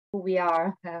who we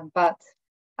are, but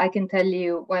I can tell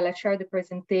you, while I share the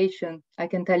presentation, I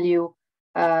can tell you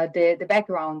the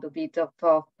background of it, of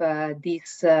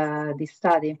this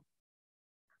study.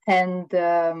 And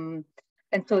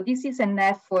so this is an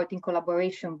effort in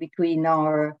collaboration between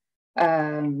our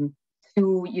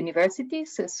two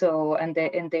universities, and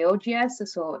the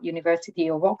OGS, so University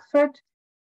of Oxford,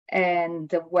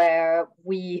 and where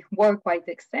we work quite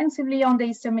extensively on the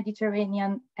Eastern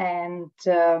Mediterranean, and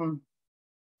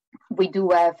we do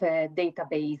have a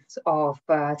database of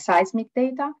seismic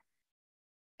data.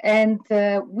 And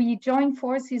we join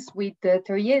forces with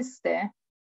Trieste,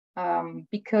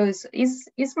 because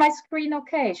is my screen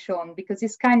okay, Sean? Because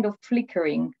it's kind of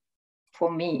flickering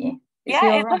for me.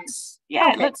 It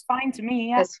looks fine to me.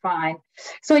 Yeah, that's fine.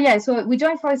 So we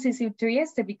joined forces with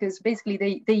Trieste because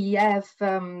basically they have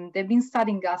they've been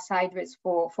studying gas hydrates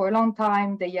for a long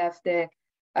time. They have the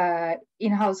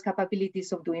in-house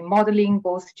capabilities of doing modeling,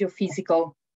 both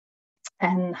geophysical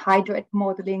and hydrate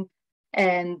modeling,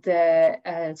 and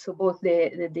so both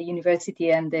the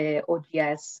university and the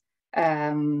OGS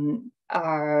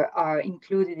are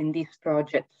included in this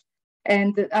project.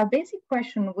 And our basic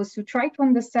question was to try to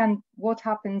understand what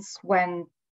happens when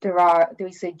there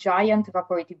is a giant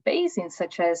evaporative basin,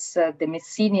 such as the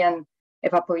Messinian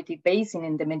evaporative basin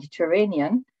in the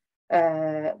Mediterranean,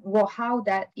 how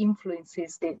that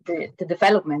influences the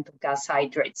development of gas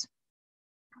hydrates.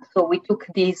 So we took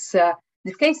this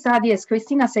case study, as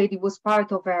Christina said, it was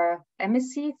part of her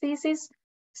MSc thesis.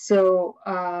 So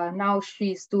now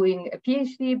she's doing a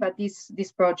PhD, but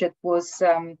this project was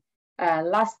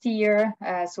last year.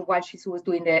 So while she was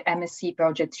doing the MSc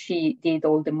project, she did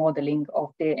all the modeling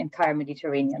of the entire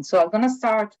Mediterranean. So I'm going to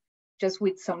start just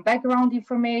with some background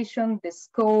information, the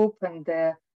scope and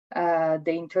the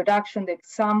introduction, the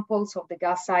examples of the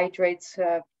gas hydrates,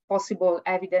 possible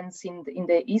evidence in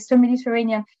the Eastern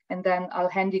Mediterranean, and then I'll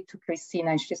hand it to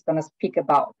Christina, and she's going to speak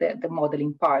about the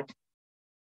modeling part.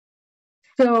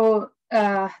 So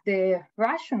the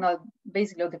rationale,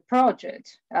 basically, of the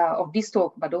project, of this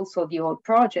talk, but also the whole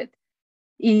project,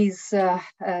 is to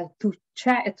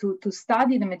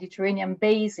study the Mediterranean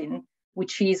basin,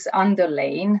 which is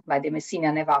underlain by the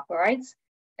Messinian evaporites,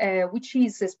 which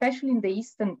is, especially in the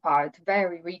eastern part,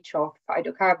 very rich of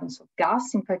hydrocarbons, of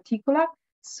gas in particular.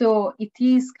 So it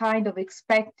is kind of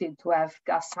expected to have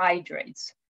gas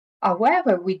hydrates.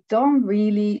 However, we don't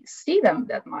really see them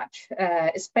that much,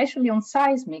 especially on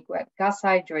seismic, where gas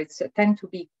hydrates tend to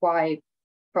be quite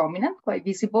prominent, quite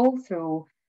visible through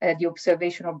the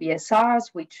observation of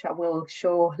BSRs, which I will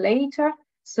show later.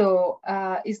 So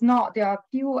there are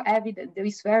few evidence, there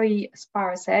is very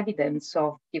sparse evidence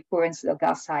of the occurrence of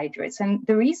gas hydrates. And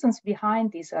the reasons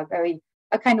behind this are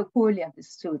kind of poorly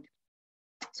understood.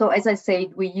 So as I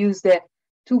said, we use the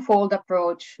twofold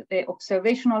approach, the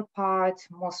observational part,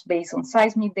 most based on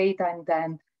seismic data, and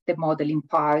then the modeling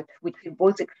part, which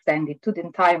was extended to the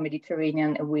entire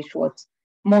Mediterranean, which was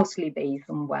mostly based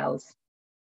on wells.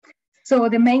 So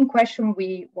the main question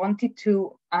we wanted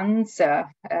to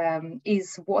answer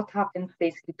is what happens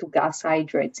basically to gas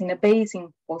hydrates in a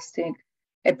basin hosting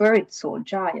a buried salt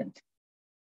giant.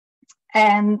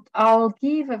 And I'll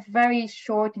give a very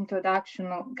short introduction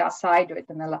of gas hydrate,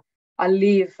 and I'll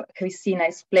leave Christina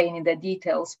explaining the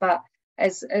details. But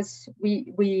as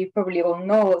we probably all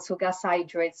know, so gas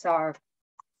hydrates are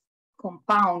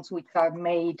compounds which are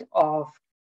made of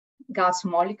gas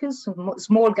molecules,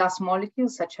 small gas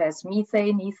molecules such as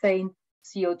methane, ethane,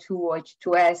 CO2,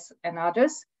 H2S, and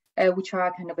others, which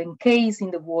are kind of encased in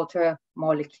the water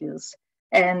molecules.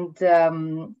 And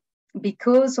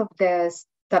because of their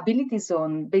stability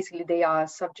zone, basically they are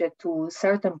subject to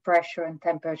certain pressure and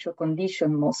temperature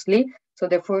condition mostly. So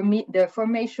the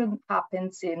formation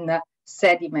happens in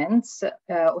sediments,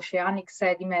 oceanic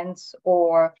sediments,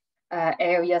 or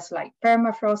areas like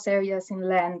permafrost areas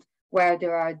inland, where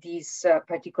there are these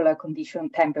particular condition,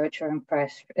 temperature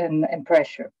and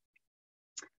pressure.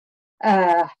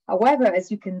 However,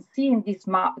 as you can see in this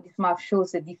map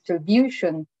shows the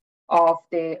distribution of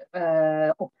the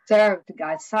observed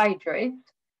gas hydrate.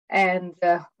 And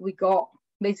we got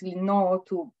basically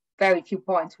to very few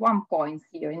points, 1 point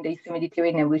here in the Eastern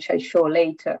Mediterranean, which I show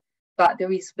later, but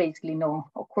there is basically no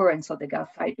occurrence of the gas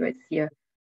hydrates here.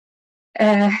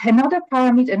 Another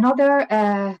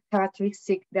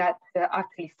characteristic that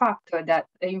actually factor that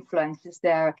influences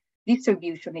their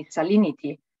distribution is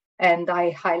salinity. And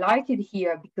I highlighted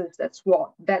here because that's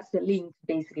the link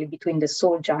basically between the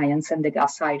salt giants and the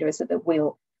gas hydrates that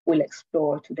we'll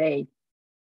explore today.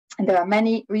 And there are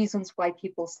many reasons why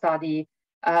people study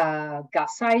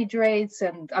gas hydrates,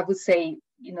 and I would say,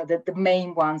 that the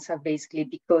main ones are basically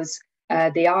because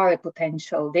they are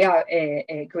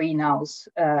a greenhouse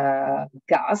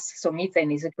gas. So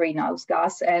methane is a greenhouse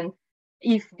gas, and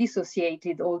if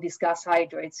dissociated, all these gas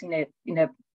hydrates in a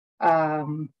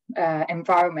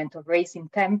environment of raising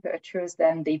temperatures,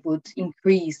 then they would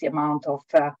increase the amount of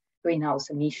greenhouse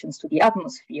emissions to the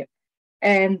atmosphere.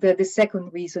 And the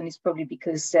second reason is probably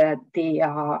because they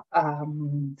are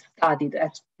studied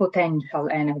as potential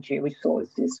energy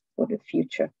resources for the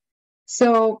future.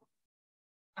 So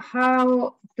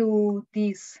how do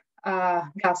these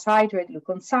gas hydrates look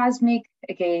on seismic?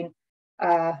 Again,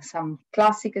 some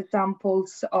classic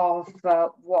examples of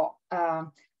what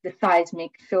the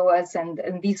seismic show us, and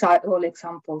these are all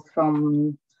examples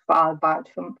from Svalbard,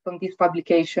 from this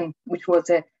publication, which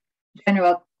was a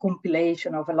general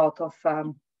compilation of a lot of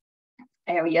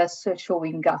areas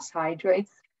showing gas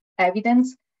hydrates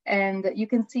evidence. And you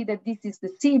can see that this is the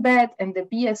seabed, and the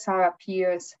BSR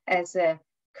appears as a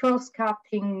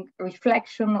cross-cutting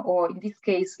reflection, or in this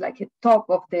case, like a top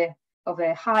of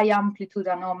a high amplitude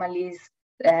anomalies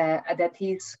that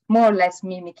is more or less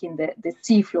mimicking the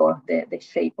seafloor, the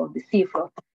shape of the seafloor.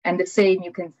 And the same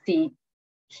you can see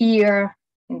here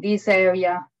in this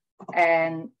area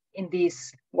and in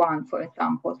this one, for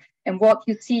example. And what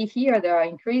you see here, there are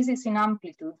increases in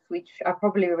amplitudes, which are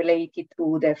probably related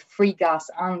to the free gas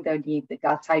underneath the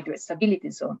gas hydrate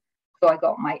stability zone. So I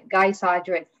got my gas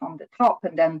hydrates from the top,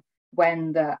 and then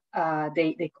when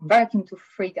they convert into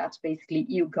free gas, basically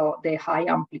you got the high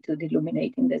amplitude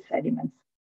illuminating the sediments.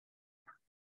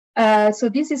 So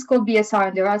this is called BSR,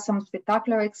 and there are some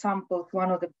spectacular examples.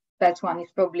 One of the best one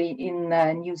is probably in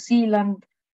New Zealand,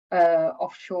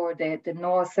 offshore the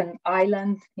northern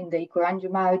island in the Ikorangi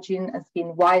margin, has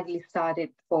been widely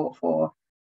studied for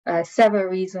several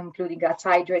reasons, including gas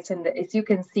hydrates. And as you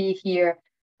can see here,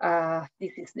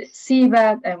 this is the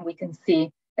seabed, and we can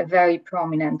see a very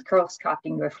prominent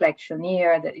cross-cutting reflection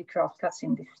here that it cross-cuts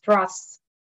in this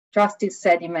trusted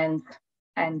sediment,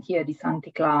 and here this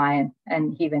anticline,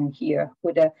 and even here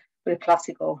with a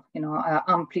classical,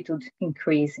 amplitude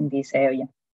increase in this area.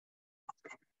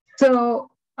 So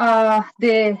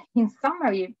in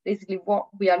summary, basically what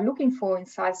we are looking for in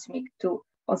seismic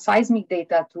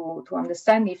data to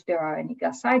understand if there are any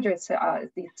gas hydrates are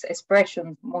these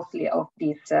expressions mostly of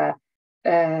this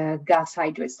gas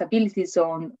hydrate stability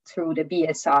zone through the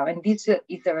BSR. And this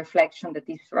is a reflection that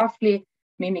is roughly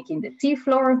mimicking the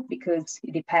seafloor because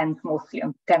it depends mostly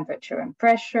on temperature and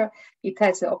pressure. It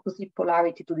has the opposite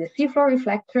polarity to the seafloor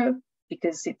reflector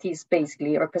because it is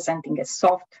basically representing a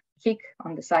soft kick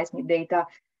on the seismic data.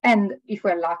 And if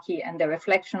we're lucky and the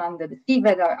reflection under the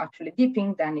seabed are actually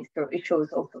dipping, then it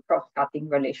shows also cross-cutting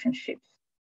relationships.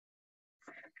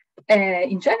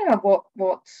 In general,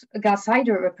 what gas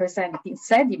hydrate represent in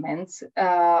sediments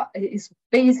is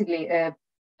basically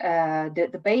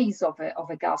the base of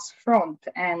a gas front,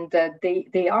 and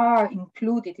they are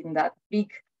included in that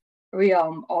big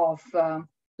realm of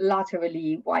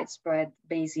laterally widespread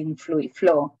basin fluid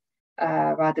flow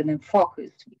rather than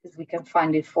focused, because we can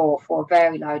find it for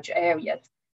very large areas.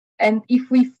 And if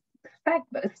we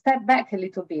step back a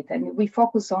little bit and we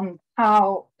focus on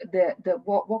how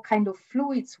what kind of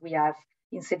fluids we have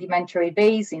in sedimentary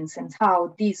basins and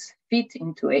how these fit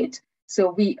into it.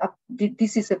 So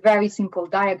this is a very simple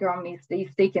diagram.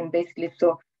 It's taken basically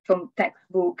from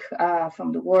textbook,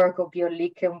 from the work of Björn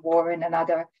Lick and Warren and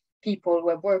other people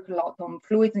who work a lot on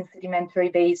fluids in sedimentary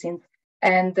basins.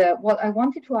 And what I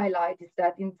wanted to highlight is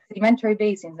that in sedimentary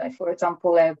basins, like for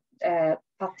example, a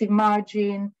passive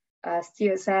margin,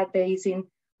 Steers-Head basin,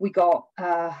 we got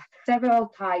several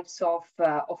types of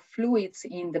fluids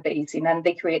in the basin, and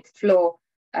they create flow.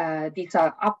 These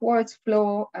are upwards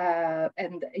flow,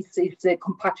 and it's a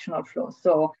compactional flow.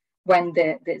 So when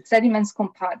the sediments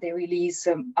compact, they release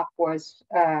upwards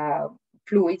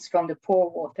fluids from the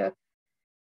pore water.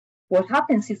 What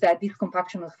happens is that this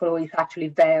compactional flow is actually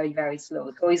very, very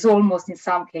slow. So it's almost, in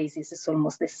some cases, it's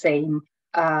almost the same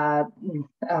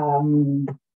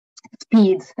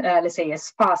speed, let's say, as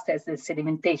fast as the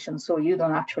sedimentation. So you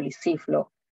don't actually see flow.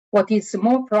 What is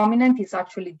more prominent is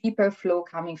actually deeper flow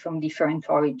coming from different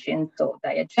origins. So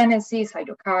diagenesis,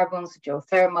 hydrocarbons,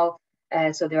 geothermal.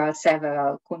 So there are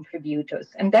several contributors.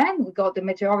 And then we got the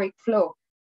meteoric flow,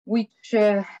 which,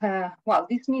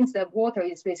 this means that water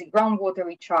is basically groundwater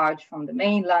recharged from the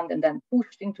mainland and then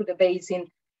pushed into the basin.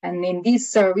 And in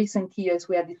these recent years,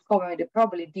 we are discovering that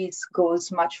probably this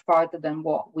goes much farther than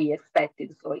what we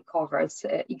expected. So it covers,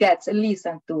 it gets at least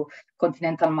into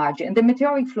continental margin. And the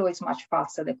meteoric flow is much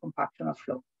faster than compactional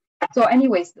flow. So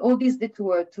anyways, all these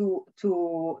detour to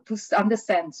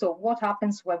understand, so what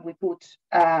happens when we put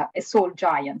a salt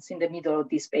giants in the middle of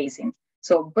this basin?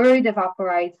 So buried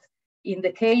evaporites, in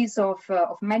the case of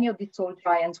many of these salt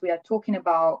giants, we are talking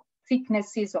about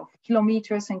thicknesses of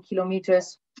kilometers and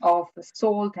kilometers of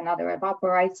salt and other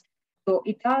evaporites. So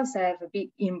it does have a big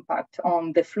impact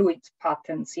on the fluid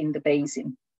patterns in the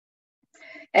basin.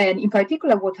 And in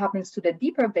particular, what happens to the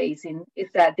deeper basin is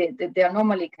that they are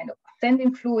normally kind of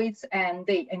ascending fluids, and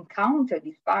they encounter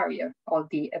this barrier of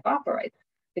the evaporites,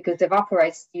 because the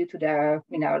evaporites, due to their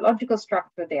mineralogical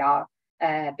structure, they are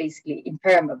basically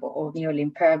impermeable or nearly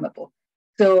impermeable.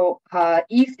 So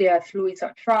if their fluids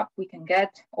are trapped, we can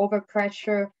get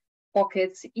overpressure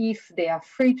pockets. If they are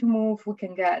free to move, we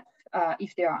can get,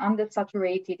 if they are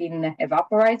undersaturated in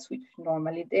evaporites, which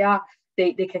normally they are,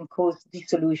 they can cause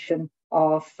dissolution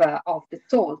of the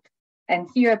salt. And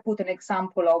here I put an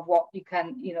example of what you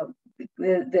can,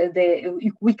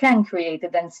 we can create a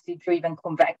density-driven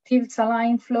convective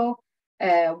saline flow,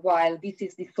 while this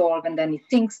is dissolved and then it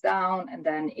sinks down and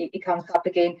then it comes up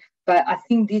again. But I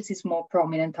think this is more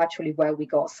prominent actually where we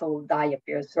got salt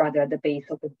diapirs rather at the base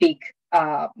of the big,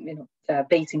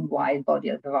 basin-wide body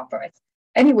of evaporites.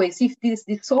 Anyways, if these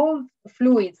dissolved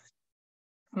fluids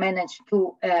manage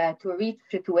to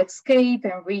escape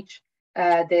and reach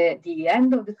the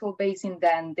end of the salt basin,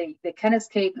 then they can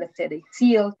escape. Let's say they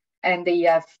seal, and they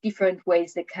have different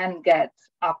ways they can get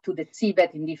up to the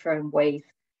seabed in different ways.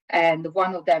 And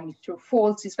one of them is through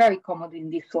faults. It's very common in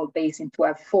this salt basin to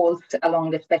have faults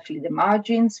along especially the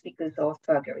margins because of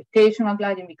gravitational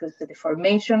gliding, because of the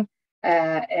formation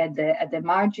at the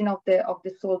margin of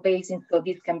the salt basin. So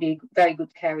these can be very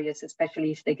good carriers,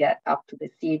 especially if they get up to the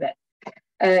seabed.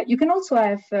 You can also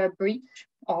have breach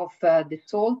of the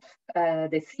salt,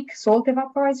 the thick salt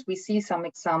evaporites. We see some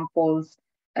examples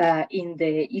in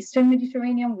the Eastern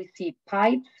Mediterranean. We see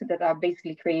pipes that are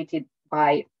basically created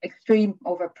by extreme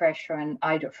overpressure and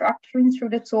either fracturing through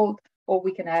the salt, or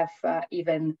we can have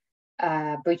even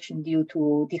breaching due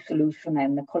to dissolution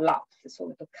and collapse,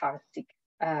 sort of karstic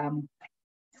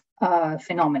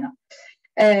phenomena.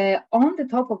 On the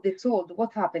top of the salt,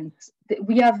 what happens?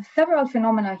 We have several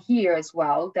phenomena here as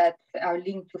well that are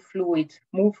linked to fluid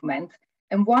movement.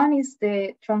 And one is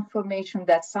the transformation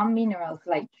that some minerals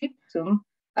like gypsum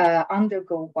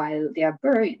undergo while they are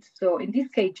buried. So in this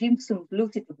case, gypsum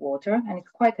loses water, and it's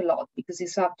quite a lot because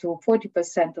it's up to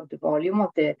 40% of the volume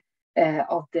of the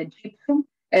gypsum,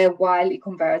 while it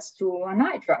converts to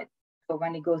anhydrite. So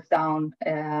when it goes down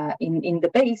in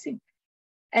the basin.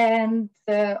 And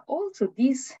also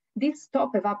these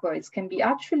top evaporites can be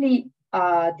actually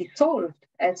dissolved,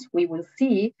 as we will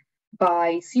see,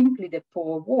 by simply the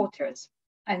pore waters.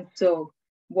 And so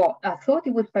what I thought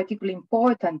it was particularly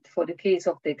important for the case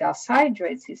of the gas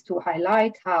hydrates is to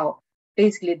highlight how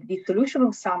basically the dissolution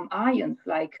of some ions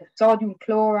like sodium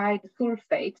chloride,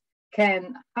 sulfate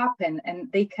can happen, and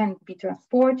they can be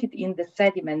transported in the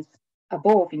sediments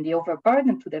above in the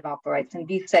overburden to the evaporites, and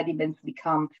these sediments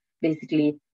become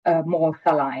basically more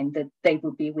saline than they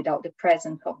would be without the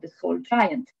presence of the salt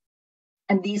giant.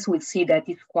 And this we see that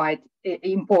is quite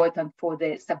important for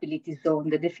the stability zone,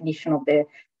 the definition of the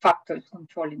factors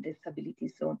controlling the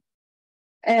stability zone.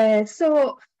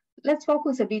 So let's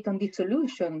focus a bit on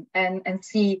dissolution and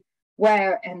see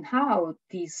where and how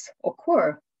these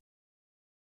occur.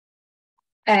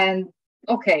 And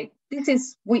okay, this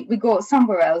is, we go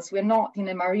somewhere else. We're not in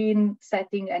a marine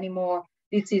setting anymore.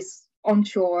 This is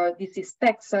onshore, this is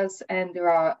Texas, and there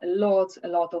are a lot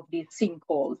of these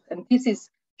sinkholes. And this is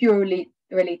purely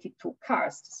related to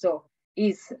karst. So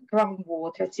is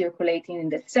groundwater circulating in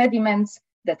the sediments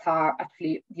that are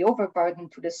actually the overburden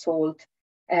to the salt,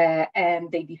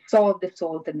 and they dissolve the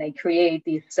salt and they create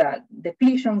these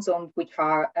depletion zones, which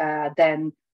are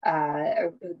then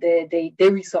they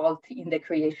result in the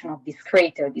creation of this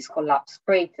crater, this collapsed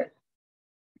crater.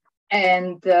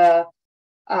 And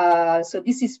so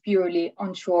this is purely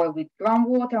onshore with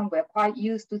groundwater, and we're quite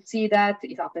used to see that.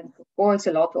 It happens, of course,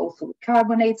 a lot also with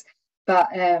carbonates, but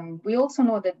we also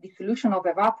know that dissolution of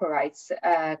evaporites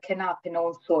can happen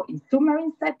also in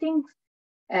submarine settings.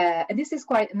 And this is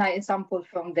quite a nice example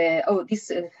from the,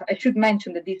 I should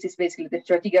mention that this is basically the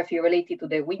stratigraphy related to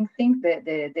the wing sink,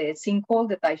 the sinkhole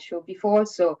that I showed before.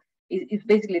 So it's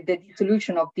basically the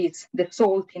dissolution of the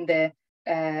salt in the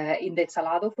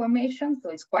Salado formation, so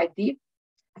it's quite deep.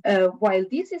 While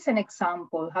this is an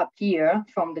example up here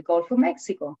from the Gulf of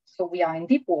Mexico. So we are in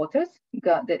deep waters. We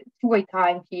got the two-way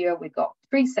time here. We got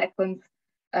 3 seconds.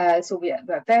 So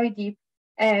we're very deep.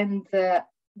 And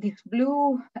this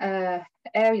blue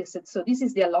area, so this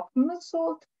is the allochthonous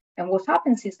salt. And what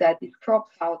happens is that it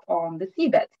crops out on the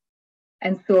seabed.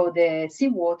 And so the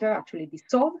seawater actually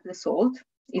dissolves the salt.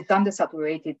 It's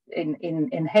undersaturated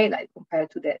in halite compared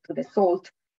to the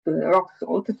salt, to the rock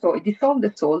salt. So it dissolves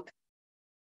the salt.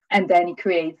 and then it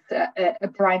creates a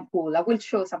brine pool. I will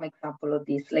show some example of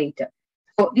this later.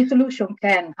 So dissolution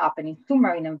can happen in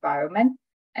submarine environment,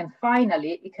 and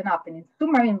finally, it can happen in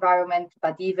submarine environment,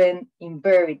 but even in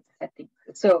buried settings.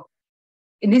 So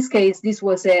in this case, this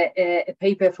was a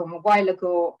paper from a while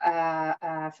ago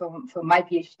from my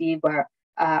PhD, where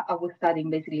I was studying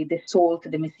basically the salt,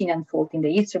 the Messinian salt in the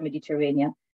Eastern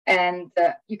Mediterranean. And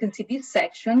you can see this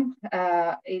section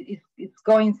it's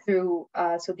going through,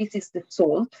 so this is the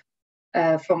salt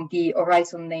from the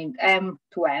horizon named M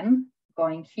to N,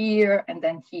 going here and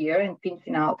then here and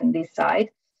pinching out on this side.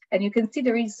 And you can see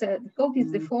there is, the salt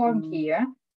is deformed here.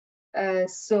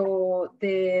 So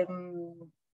basically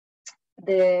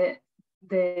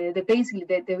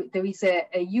there is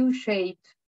a U-shaped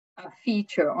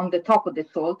feature on the top of the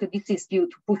salt. This is due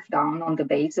to push down on the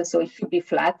base, so it should be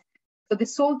flat. So the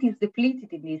salt is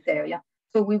depleted in this area.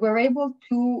 So we were able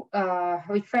to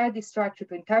refer this structure,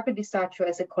 to interpret this structure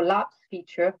as a collapse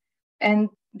feature. And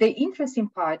the interesting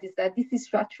part is that this is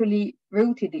structurally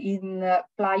rooted in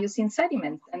Pliocene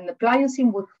sediments, and the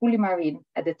Pliocene was fully marine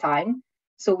at the time.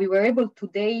 So we were able to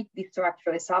date this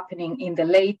structure as happening in the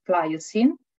late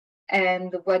Pliocene,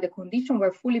 and where the conditions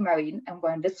were fully marine and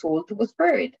where the salt was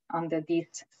buried under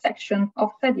this section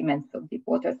of sediments, of deep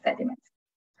water sediments.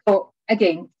 So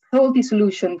again, salt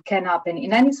dissolution can happen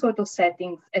in any sort of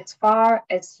settings as far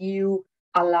as you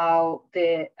allow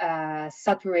the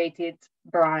saturated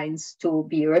brines to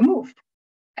be removed,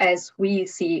 as we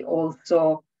see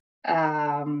also,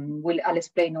 I'll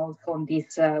explain also on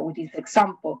this with this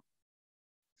example.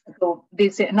 So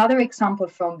this another example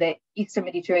from the Eastern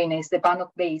Mediterranean is the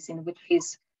Bannock Basin, which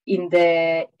is in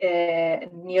the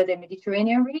near the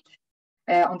Mediterranean Ridge,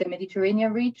 on the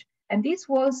Mediterranean Ridge. And this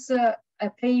was a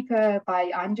paper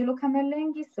by Angelo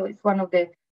Camerlenghi, so it's one of the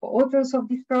authors of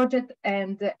this project,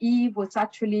 and he was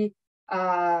actually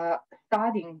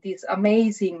studying these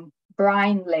amazing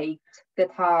brine lakes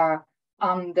that are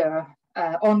under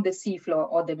on the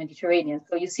seafloor of the Mediterranean.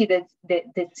 So you see that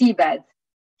the seabed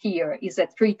here is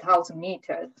at 3,000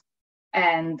 meters,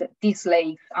 and these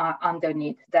lakes are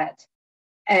underneath that.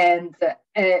 And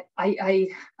I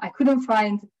couldn't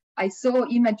find, I saw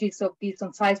images of this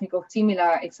on seismic of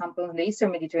similar examples in the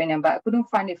Eastern Mediterranean, but I couldn't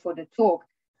find it for the talk.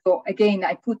 So again,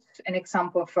 I put an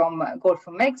example from Gulf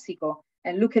of Mexico,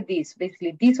 and look at this.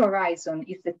 Basically, this horizon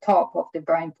is the top of the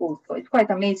brine pool. So it's quite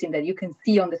amazing that you can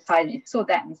see on the side, it's so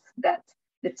dense that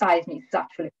the seismic is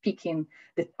actually picking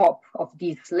the top of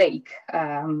this lake,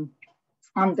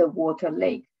 underwater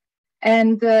lake.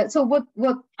 And so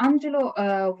what Angelo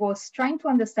was trying to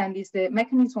understand is the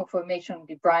mechanism of formation of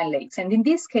the brine lakes. And in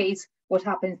this case, what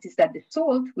happens is that the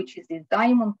salt, which is this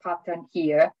diamond pattern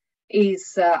here,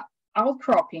 is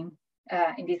outcropping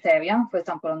in this area, for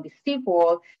example, on the steep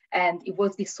wall, and it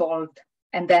was dissolved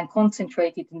and then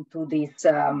concentrated into these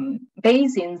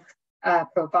basins,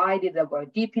 provided that were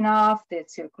deep enough, the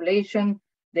circulation,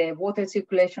 the water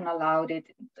circulation allowed it.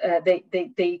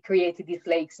 They created these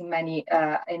lakes in many,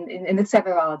 in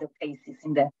several other places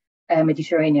in the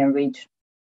Mediterranean region.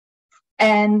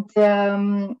 And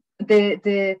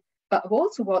but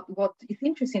also what is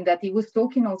interesting that he was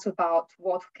talking also about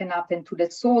what can happen to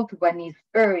the salt when it's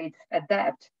buried at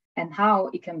depth and how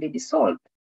it can be dissolved.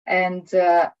 And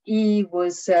he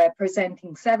was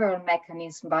presenting several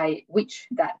mechanisms by which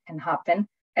that can happen.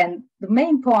 And the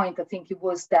main point, I think, it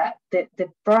was that the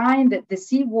brine, the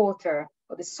seawater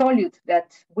or the solute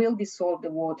that will dissolve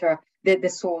the water, the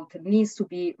salt needs to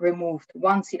be removed.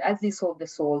 Once it has dissolved the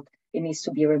salt, it needs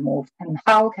to be removed. And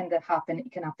how can that happen?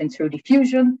 It can happen through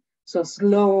diffusion, so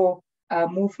slow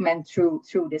movement through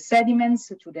the sediments,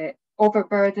 to the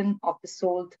overburden of the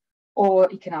salt, or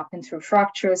it can happen through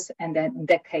fractures, and then in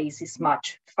that case, it's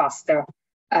much faster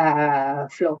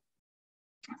flow.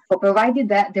 So provided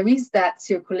that there is that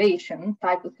circulation,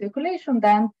 type of circulation,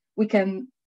 then we can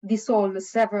dissolve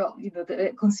several,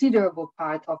 the considerable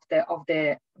part of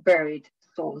the buried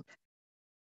salt.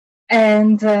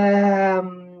 And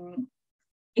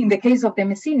in the case of the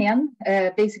Messinian,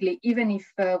 basically, even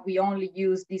if we only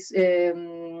use this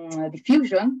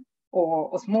diffusion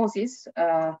or osmosis,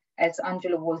 as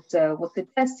Angelo was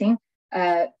suggesting,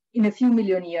 in a few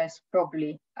million years,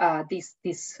 probably, this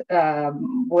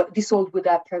salt would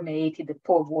have permeated the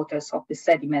pore waters of the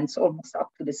sediments almost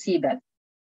up to the seabed.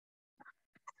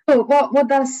 So what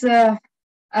does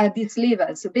this leave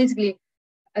us? So basically,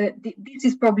 this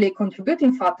is probably a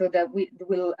contributing factor that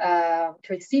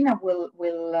Christina will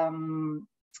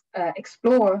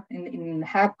explore in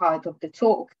her part of the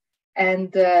talk,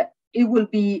 and it will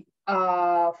be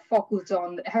focused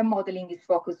on, her modeling is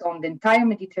focused on the entire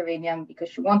Mediterranean, because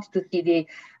she wanted to see the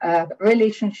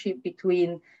relationship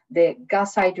between the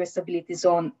gas hydrate stability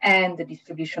zone and the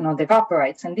distribution of the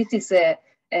evaporites. And this is a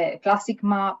classic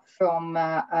map from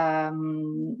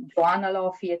Joanna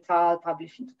Lofi et al.,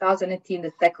 published in 2018,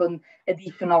 the second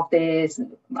edition of the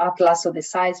Atlas of the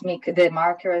seismic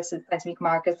markers of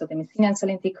the Messinian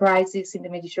salinity crisis in the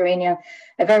Mediterranean.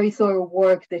 A very thorough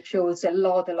work that shows a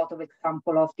lot of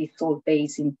example of this salt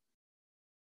basin.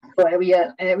 So a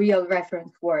real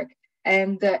reference work.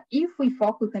 And if we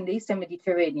focus on the Eastern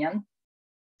Mediterranean,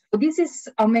 so this is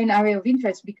our main area of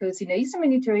interest because in the Eastern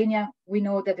Mediterranean, we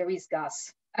know that there is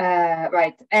gas.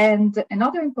 Right. And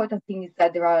another important thing is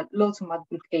that there are lots of mud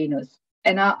volcanoes.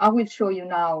 And I will show you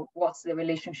now what's the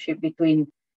relationship between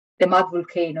the mud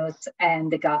volcanoes and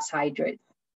the gas hydrates.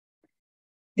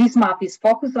 This map is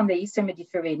focused on the Eastern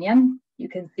Mediterranean. You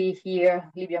can see here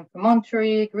Libyan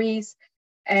promontory, Greece,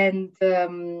 and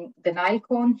the Nile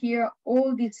cone here.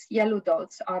 All these yellow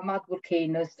dots are mud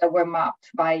volcanoes that were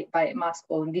mapped by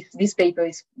Mascol. This paper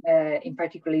is in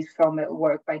particular is from a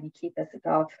work by Nikita et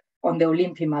al. On the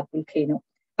Olympian mud volcano.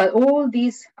 But all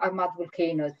these are mud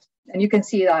volcanoes. And you can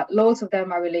see that lots of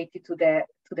them are related to the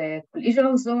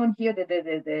collisional zone here,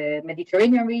 the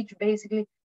Mediterranean ridge, basically.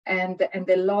 And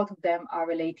a lot of them are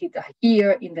related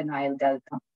here in the Nile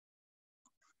Delta.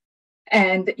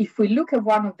 And if we look at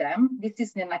one of them, this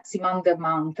is the Naximander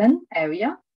mountain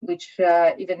area, which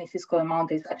even if it's called a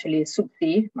mountain, is actually a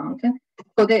subsea mountain.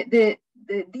 So there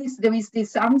is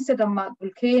this Amsterdam mud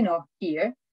volcano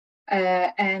here.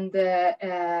 In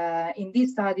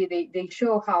this study, they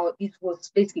show how this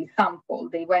was basically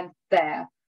sampled. They went there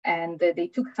and they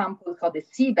took samples of the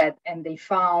seabed and they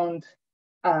found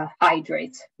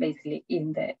hydrates basically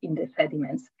in the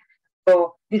sediments.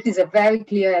 So this is a very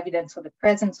clear evidence of the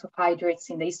presence of hydrates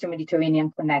in the Eastern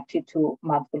Mediterranean connected to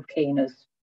mud volcanoes.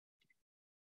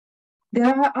 There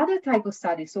are other type of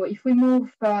studies. So if we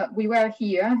move, we were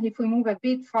here. If we move a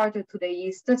bit farther to the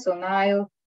east, so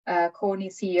Nile cone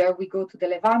is here, we go to the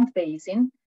Levant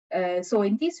Basin. So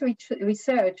in this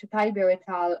research, Tiber et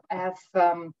al. Have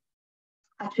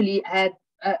actually had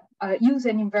used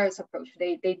an inverse approach.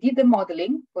 They did the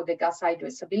modeling for the gas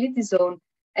hydrate stability zone,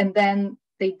 and then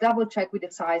they double check with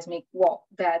the seismic what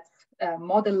that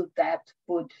model depth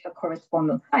would correspond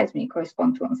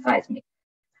to on seismic.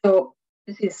 So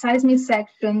this is seismic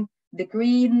section. The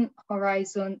green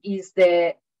horizon is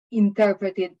the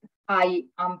interpreted high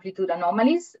amplitude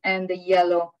anomalies, and the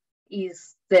yellow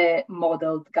is the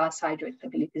modeled gas hydrate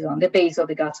stability zone, the base of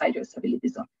the gas hydrate stability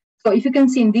zone. So if you can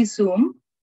see in this zoom,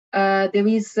 there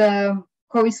is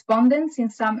correspondence in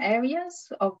some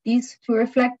areas of these two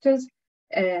reflectors.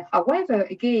 However,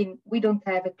 again, we don't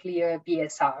have a clear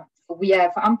BSR. So we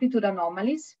have amplitude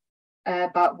anomalies,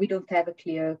 but we don't have a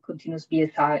clear continuous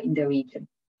BSR in the region.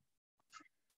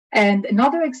 And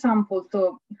another example,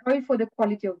 so sorry for the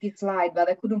quality of this slide, but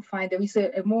I couldn't find, there is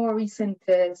a more recent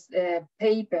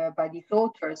paper by these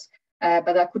authors,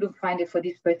 but I couldn't find it for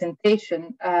this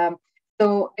presentation.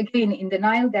 So again, in the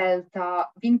Nile Delta,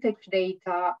 vintage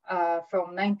data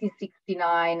from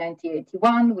 1969,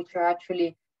 1981, which are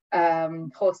actually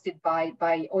hosted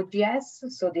by OGS,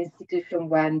 so the institution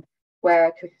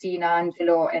where Christina,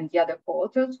 Angelo, and the other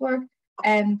co-authors work.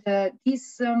 And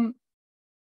this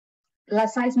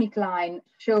seismic line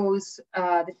shows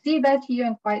the seabed here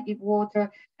in quite deep water.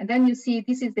 And then you see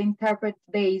this is the interpret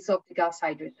base of the gas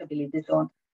hydrate stability zone.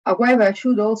 However, I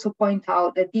should also point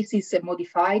out that this is a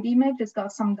modified image. It's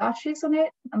got some dashes on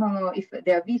it. I don't know if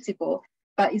they're visible,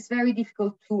 but it's very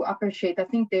difficult to appreciate. I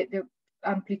think the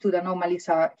amplitude anomalies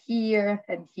are here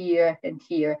and here and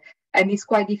here. And it's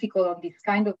quite difficult on this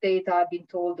kind of data. I've been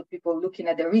told the people looking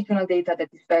at the regional data that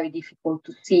it's very difficult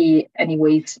to see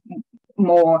anyways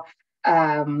more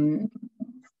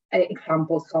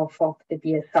examples of the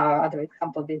BSR, other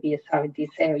examples of the BSR in this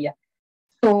area.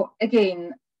 So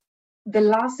again, the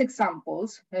last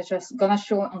examples, I'm just gonna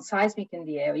show on seismic in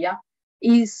the area,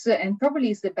 is, and probably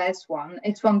is the best one,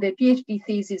 it's from the PhD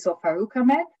thesis of Farouk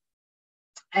Ahmed.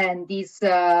 And this,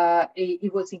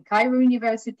 it was in Cairo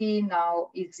University, now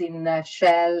it's in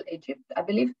Shell, Egypt, I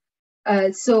believe.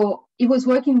 So it was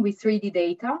working with 3D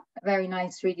data, very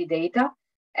nice 3D data.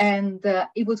 And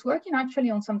it was working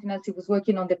actually on something else. It was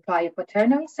working on the Playa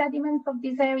Quaternary sediments of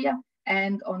this area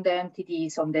and on the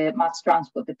MTDs, on the mass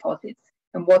transport deposits.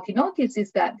 And what he noticed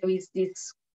is that there is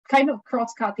this kind of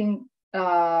cross-cutting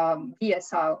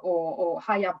BSR or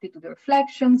high amplitude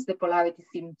reflections. The polarity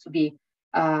seems to be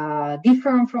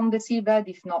different from the seabed,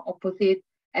 if not opposite.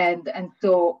 And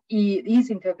so his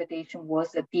interpretation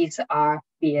was that these are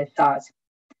BSRs.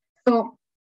 So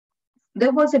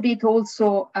there was a bit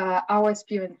also our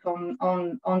experience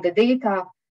on the data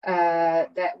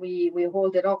that we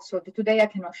hold at Oxford. Today I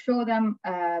cannot show them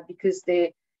because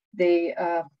they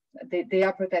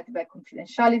are protected by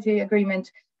confidentiality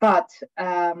agreement, but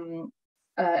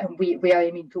we are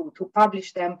aiming to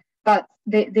publish them. But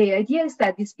the idea is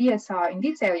that this BSR in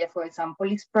this area, for example,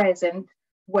 is present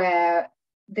where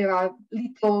there are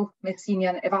little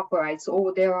Messinian evaporites,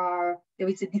 or there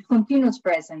is a discontinuous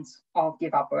presence of the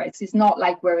evaporites. It's not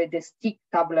like where it is thick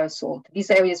tabular salt. This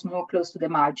area is more close to the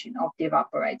margin of the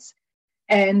evaporites.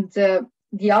 And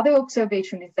the other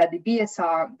observation is that the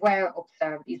BSR, where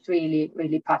observed, is really,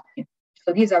 really patchy.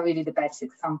 So these are really the best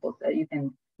examples that you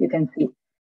can see.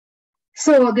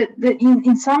 So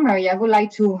in summary, I would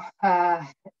like to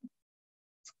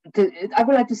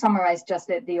summarize just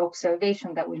the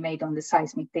observation that we made on the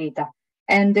seismic data.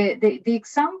 And the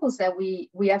examples that we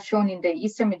have shown in the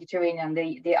Eastern Mediterranean,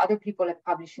 the other people have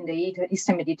published in the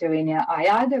Eastern Mediterranean are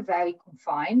either very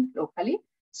confined locally,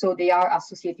 so they are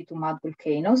associated to mud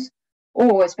volcanoes,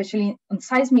 or especially on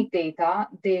seismic data,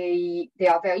 they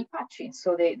are very patchy.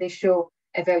 So they show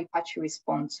a very patchy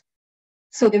response.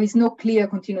 So there is no clear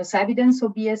continuous evidence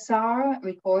of BSR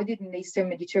recorded in the Eastern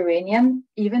Mediterranean,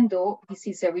 even though this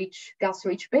is a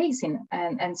gas-rich basin.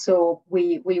 And so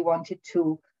we wanted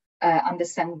to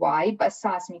understand why, but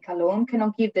seismic alone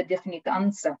cannot give the definite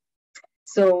answer.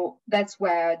 So that's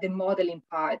where the modeling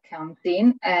part comes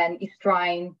in and is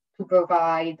trying to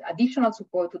provide additional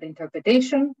support to the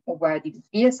interpretation of where this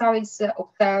BSR is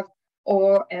observed,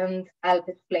 and help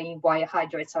explain why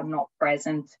hydrates are not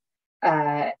present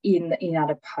in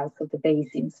other parts of the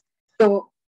basins. So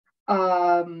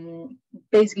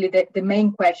basically the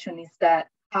main question is that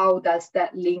how does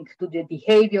that link to the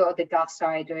behavior of the gas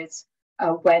hydrates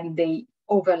when they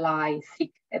overlie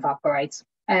thick evaporites?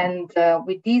 And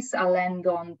with this, I'll end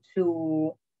on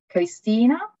to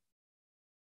Christina.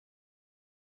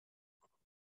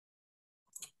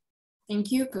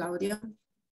 Thank you, Claudia.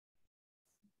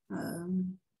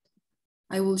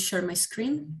 I will share my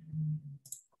screen.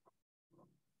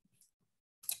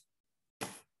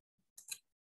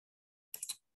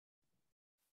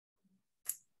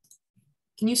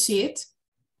 Can you see it?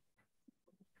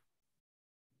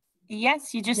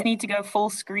 Yes, you just need to go full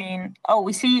screen. Oh,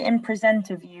 we see in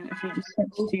presenter view if you just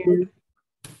switch to...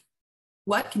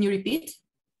 What? Can you repeat?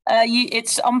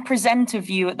 It's on presenter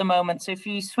view at the moment. So if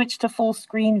you switch to full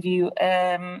screen view,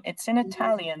 it's in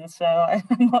Italian. So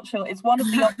I'm not sure. It's one of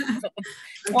the options.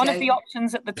 Okay. One of the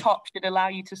options at the top should allow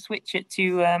you to switch it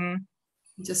to.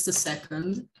 Just a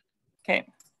second. Okay.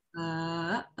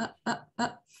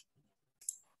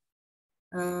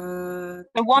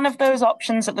 So one of those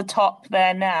options at the top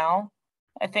there now,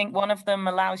 I think one of them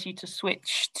allows you to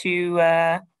switch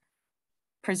to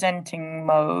presenting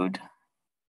mode.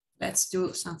 Let's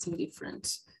do something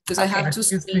different because I have two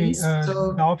screens.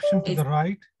 So the option to the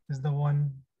right is the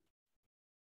one.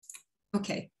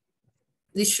 Okay.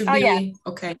 This should be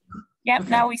okay. Yep, okay.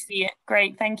 Now we see it.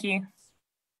 Great, thank you.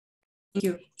 Thank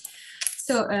you.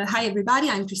 So hi everybody,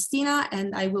 I'm Christina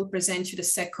and I will present you the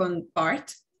second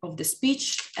part of the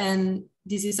speech, and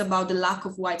this is about the lack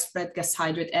of widespread gas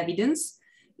hydrate evidence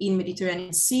in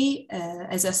Mediterranean Sea.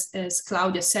 As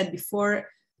Claudia said before,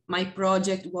 my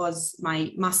project was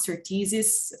my master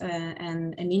thesis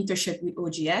and an internship with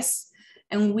OGS,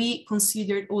 and we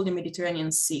considered all the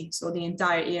Mediterranean Sea, so the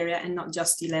entire area and not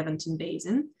just the Levantine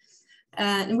Basin.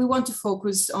 And we want to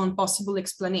focus on possible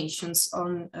explanations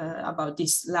on about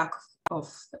this lack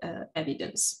of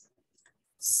evidence.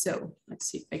 So let's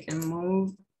see if I can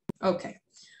move. Okay,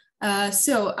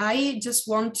 so I just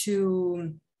want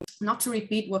to, not to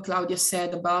repeat what Claudia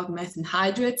said about methane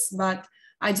hydrates, but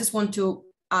I just want to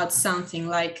add something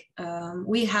like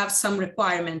we have some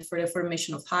requirement for the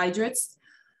formation of hydrates.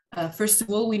 First of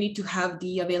all, we need to have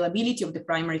the availability of the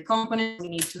primary component. We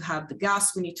need to have the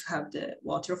gas. We need to have the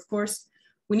water, of course.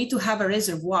 We need to have a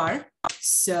reservoir.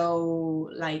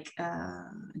 So like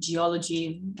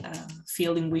geology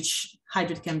field in which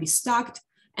hydrate can be stacked.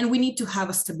 And we need to have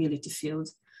a stability field.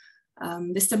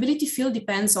 The stability field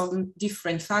depends on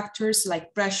different factors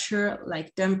like pressure,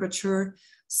 like temperature,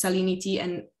 salinity,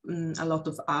 and a lot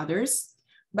of others.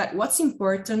 But what's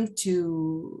important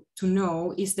to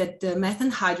know is that the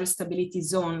methane hydrate stability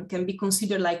zone can be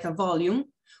considered like a volume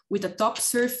with a top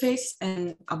surface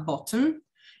and a bottom.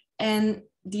 And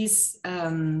this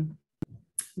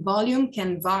volume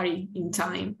can vary in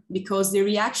time because the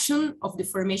reaction of the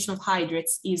formation of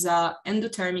hydrates is an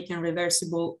endothermic and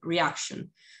reversible reaction.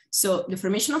 So the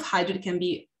formation of hydrate can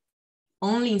be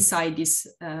only inside this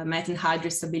methane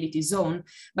hydrate stability zone,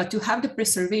 but to have the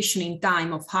preservation in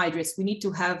time of hydrates, we need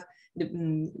to have the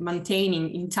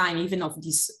maintaining in time even of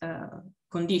this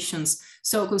conditions.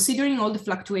 So considering all the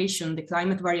fluctuation, the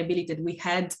climate variability that we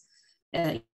had in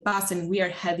the past and we are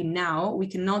having now, we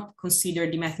cannot consider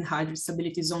the methane hydrate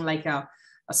stability zone like a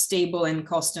stable and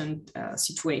constant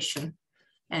situation,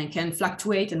 and can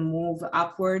fluctuate and move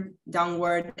upward,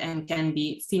 downward, and can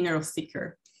be thinner or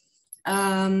thicker.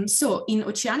 So in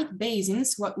oceanic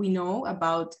basins, what we know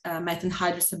about methane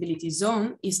hydrate stability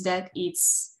zone is that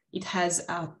it has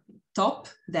a top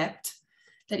depth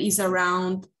that is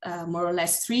around more or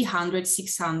less 300,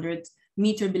 600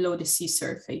 meters below the sea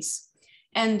surface.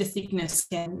 And the thickness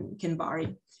can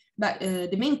vary. But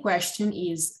the main question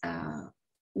is,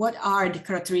 what are the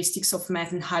characteristics of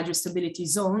methane hydrate stability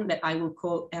zone that I will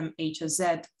call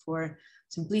MHZ for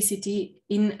simplicity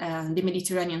in the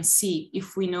Mediterranean Sea,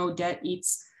 if we know that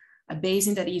it's a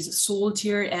basin that is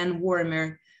saltier and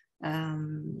warmer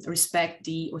respect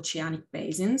the oceanic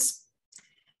basins.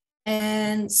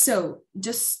 And so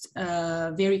just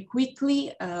very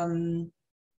quickly, the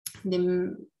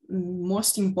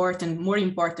more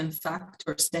important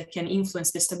factors that can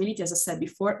influence the stability, as I said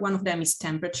before, one of them is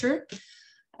temperature.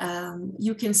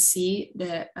 You can see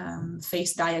the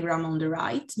phase diagram on the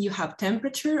right. You have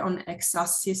temperature on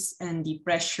x-axis and the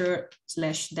pressure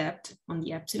 / depth on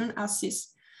the epsilon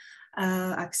axis.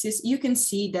 You can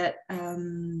see that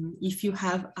if you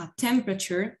have a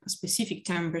temperature, a specific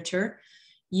temperature,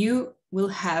 you will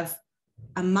have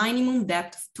a minimum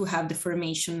depth to have the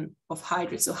formation of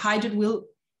hydrate. So hydrate will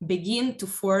begin to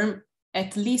form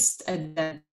at least at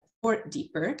depth or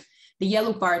deeper. The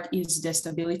yellow part is the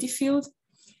stability field.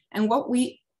 And what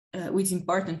is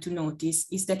important to notice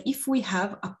is that if we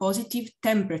have a positive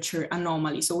temperature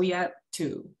anomaly, so we have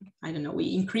to,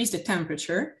 we increase the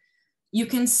temperature, you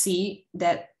can see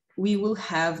that we will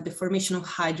have the formation of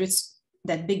hydrates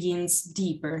that begins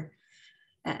deeper.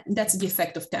 That's the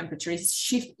effect of temperature.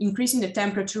 Increasing the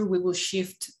temperature, we will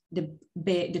shift the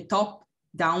top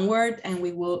downward and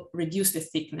we will reduce the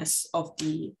thickness of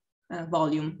the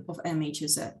volume of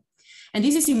MHZ. And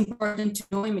this is important to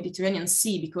know in Mediterranean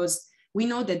Sea because we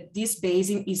know that this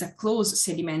basin is a closed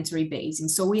sedimentary basin.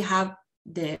 So we have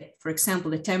for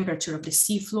example, the temperature of the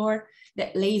seafloor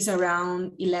that lays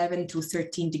around 11 to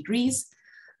 13 degrees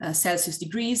Celsius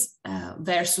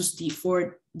versus the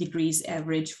 4 degrees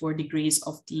average, 4 degrees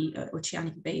of the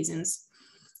oceanic basins.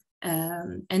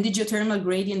 And the geothermal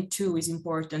gradient too is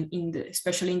important,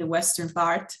 especially in the western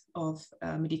part of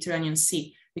Mediterranean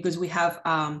Sea, because we have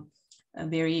a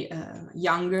very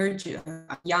young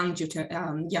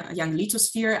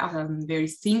lithosphere, very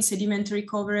thin sedimentary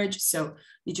coverage. So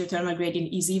the geothermal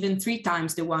gradient is even 3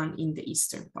 times the one in the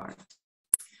eastern part.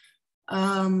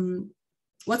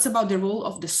 What's about the role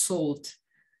of the salt?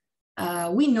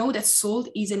 We know that salt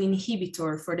is an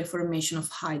inhibitor for the formation of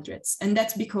hydrates, and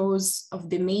that's because of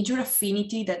the major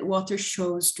affinity that water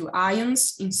shows to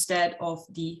ions instead of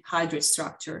the hydrate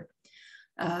structure.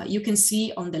 You can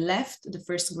see on the left, the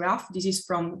first graph, this is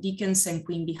from Dickens and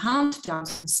Quimby Hunt,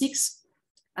 2006.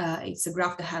 It's a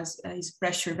graph that has is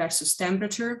pressure versus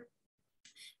temperature.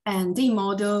 And they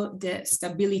model the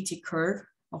stability curve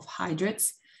of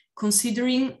hydrates,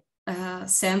 considering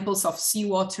samples of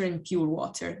seawater and pure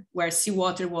water, where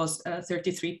seawater was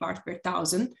 33 parts per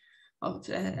thousand of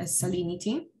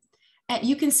salinity. And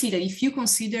you can see that if you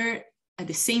consider at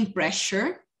the same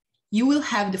pressure, you will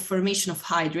have the formation of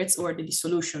hydrates or the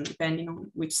dissolution, depending on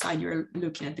which side you're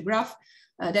looking at the graph,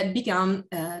 that become,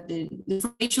 the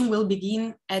formation will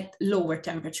begin at lower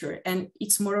temperature, and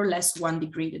it's more or less 1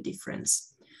 degree the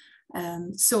difference.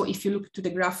 So if you look to the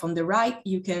graph on the right,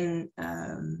 you can,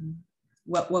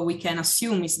 what we can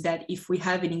assume is that if we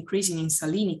have an increasing in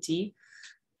salinity,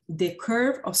 the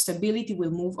curve of stability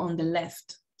will move on the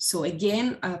left. So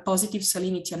again, a positive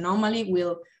salinity anomaly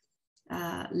will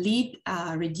lead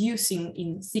reducing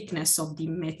in thickness of the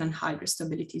methane hydrate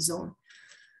stability zone.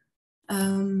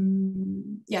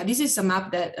 Yeah, this is a map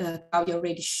that Claudia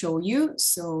already showed you.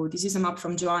 So this is a map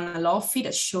from Joanna Loffy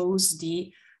that shows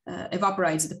the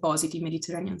evaporites deposit in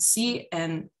Mediterranean Sea,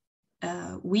 and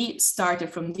we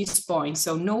started from this point.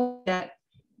 So know that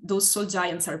those salt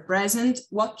giants are present.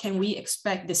 What can we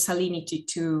expect the salinity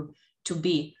to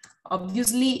be?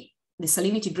 Obviously, the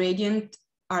salinity gradient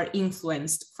are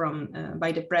influenced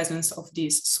by the presence of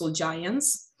these salt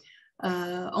giants.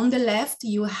 On the left,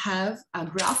 you have a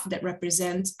graph that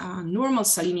represents a normal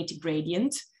salinity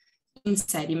gradient in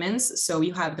sediments. So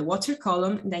you have the water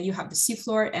column, then you have the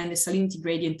seafloor and the salinity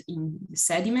gradient in the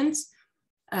sediments.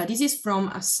 This is from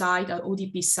a site,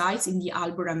 ODP sites in the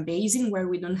Alboran Basin where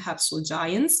we don't have salt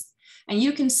giants. And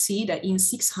you can see that in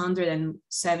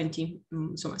 670,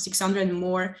 so 600 and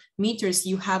more meters,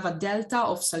 you have a delta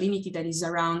of salinity that is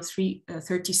around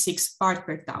 36 parts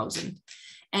per thousand.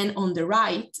 And on the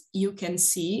right, you can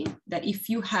see that if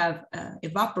you have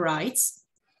evaporites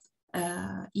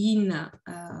in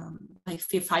like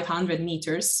 500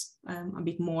 meters, a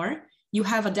bit more, you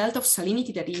have a delta of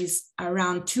salinity that is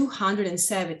around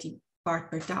 270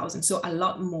 part per thousand, so a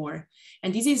lot more.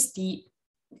 And this is the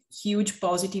huge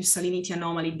positive salinity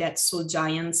anomaly that salt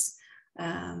giants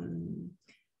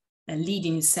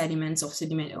leading sediments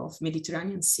of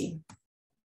Mediterranean Sea.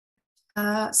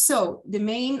 So the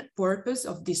main purpose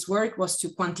of this work was to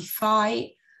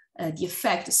quantify the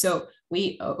effect. So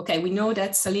we know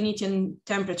that salinity and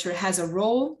temperature has a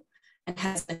role and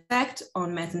has an effect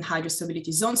on methane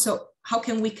hydrostability zone. So how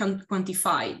can we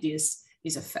quantify this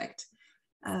effect?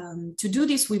 To do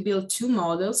this, we built two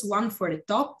models, one for the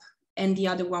top and the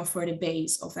other one for the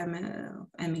base of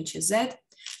MHZ.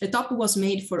 The top was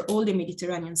made for all the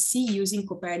Mediterranean Sea using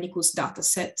Copernicus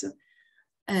dataset.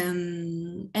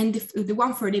 And the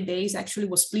one for the base actually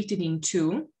was split in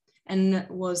two, and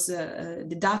was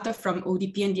the data from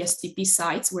ODP and the STP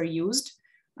sites were used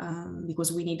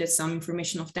because we needed some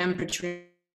information of temperature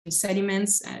and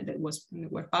sediments that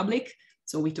were public.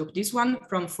 So we took this one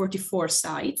from 44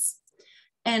 sites.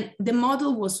 And the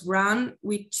model was run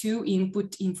with two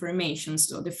input information.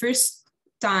 So the first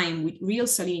time with real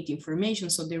salinity information,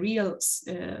 so the real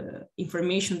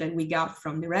information that we got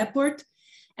from the report,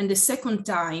 and the second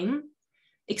time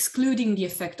excluding the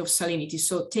effect of salinity.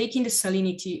 So taking the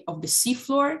salinity of the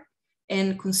seafloor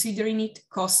and considering it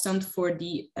constant for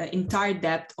the entire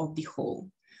depth of the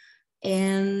hole.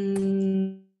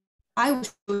 And I will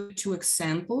show you two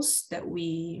examples that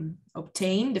we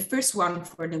obtained. The first one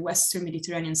for the Western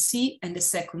Mediterranean Sea and the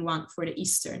second one for the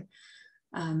Eastern.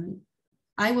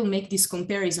 I will make this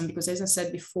comparison because, as I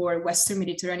said before, Western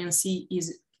Mediterranean Sea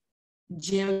is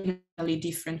generally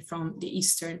different from the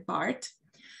Eastern part.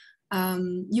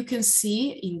 You can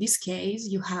see in this case,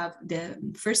 you have the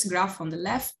first graph on the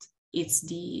left. It's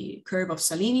the curve of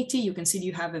salinity. You can see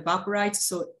you have evaporites,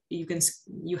 so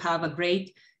you have a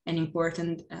great and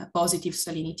important positive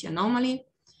salinity anomaly.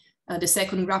 The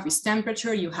second graph is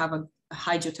temperature. You have a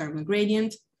hydrothermal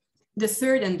gradient. The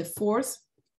third and the fourth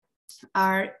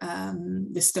are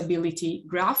the stability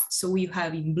graph. So we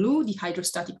have in blue the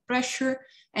hydrostatic pressure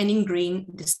and in green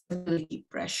the stability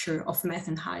pressure of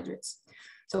methane hydrates.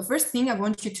 So first thing I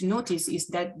want you to notice is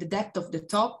that the depth of the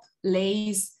top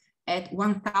lays at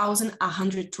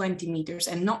 1,120 meters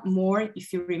and not more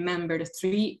if you remember the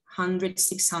 300,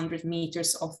 600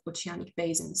 meters of oceanic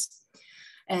basins.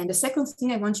 And the second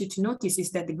thing I want you to notice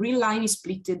is that the green line is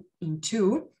split in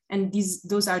two, and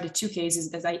those are the two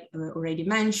cases that I already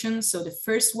mentioned. So the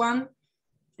first one,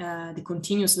 the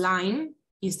continuous line,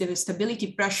 is the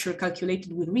stability pressure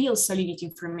calculated with real salinity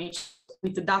information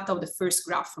with the data of the first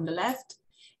graph on the left.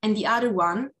 And the other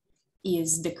one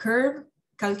is the curve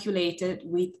calculated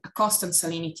with a constant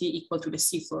salinity equal to the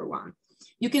seafloor one.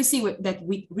 You can see that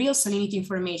with real salinity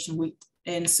information,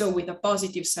 and so with a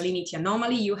positive salinity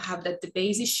anomaly, you have that the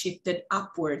base is shifted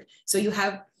upward. So you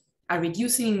have a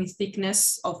reducing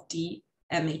thickness of the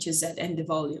MHZ and the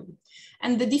volume.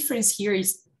 And the difference here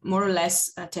is more or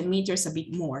less 10 meters, a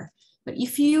bit more. But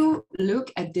if you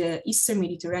look at the Eastern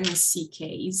Mediterranean Sea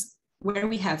case, where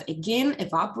we have again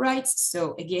evaporites,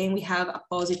 so again we have a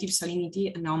positive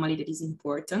salinity anomaly that is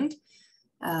important.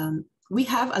 We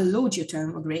have a low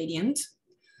geothermal gradient.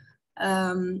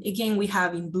 Again, we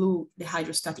have in blue the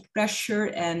hydrostatic pressure,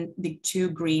 and the two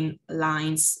green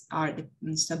lines are the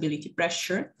stability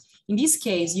pressure. In this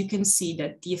case, you can see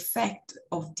that the effect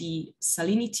of the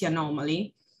salinity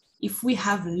anomaly, if we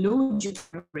have low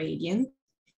geothermal gradient,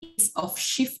 is of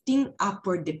shifting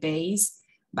upward the base,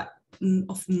 but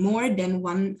of more than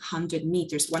 100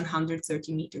 meters,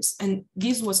 130 meters. And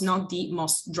this was not the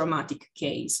most dramatic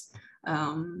case.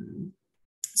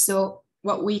 So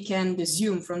what we can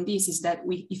assume from this is that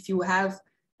if you have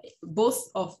both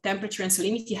of temperature and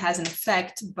salinity has an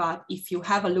effect, but if you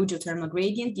have a low geothermal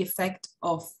gradient, the effect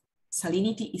of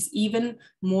salinity is even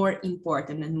more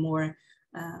important and more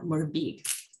big.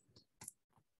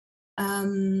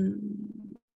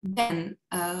 Then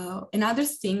another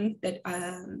thing that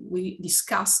we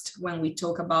discussed when we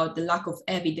talk about the lack of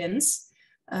evidence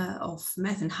of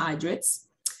methane hydrates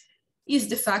is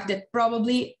the fact that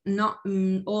probably not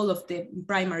all of the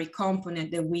primary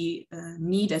component that we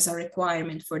need as a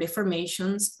requirement for the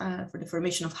formations, for the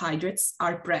formation of hydrates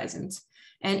are present.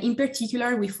 And in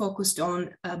particular, we focused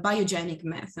on biogenic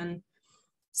methane.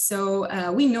 So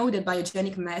we know that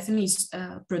biogenic methane is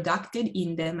produced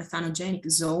in the methanogenic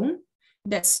zone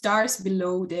that starts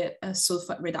below the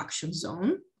sulfate reduction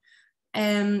zone.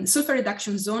 Sulfur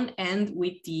reduction zone end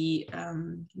with the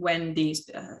when the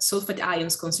sulfate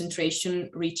ions concentration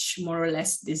reach more or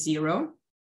less the zero.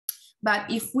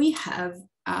 But if we have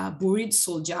buried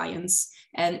salt giants,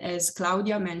 and as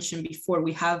Claudia mentioned before,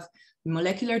 we have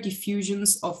molecular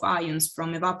diffusions of ions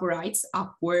from evaporites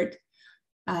upward,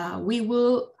 we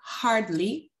will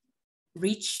hardly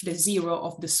reach the zero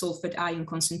of the sulfate ion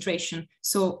concentration.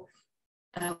 So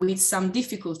with some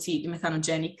difficulty, the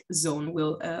methanogenic zone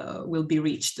will be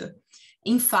reached.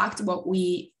 In fact, what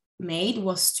we made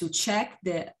was to check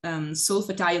the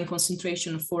sulfate ion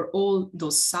concentration for all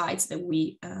those sites that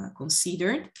we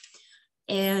considered.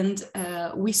 And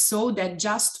we saw that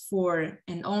just for,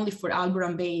 and only for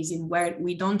Alboran Basin, where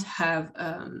we don't have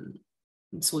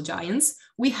salt giants,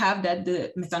 we have that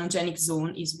the methanogenic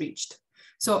zone is reached.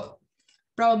 So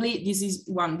probably this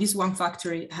one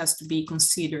factor has to be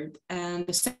considered. And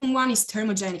the second one is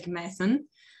thermogenic methane.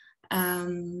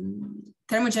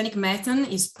 Thermogenic methane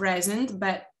is present,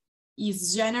 but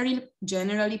is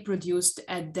generally produced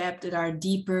at depths that are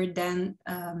deeper than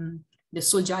the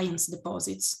salt giants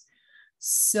deposits.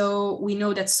 So we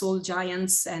know that salt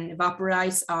giants and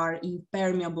evaporites are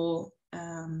impermeable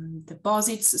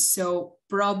deposits. So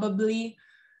probably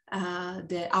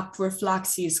the upward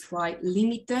flux is quite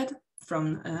limited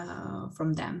from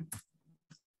them.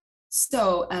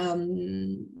 So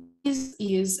this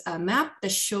is a map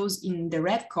that shows in the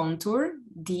red contour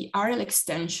the areal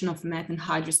extension of methane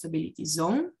hydrostability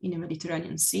zone in the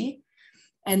Mediterranean Sea.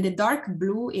 And the dark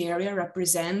blue area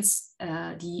represents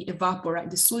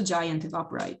the salt giant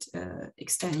evaporite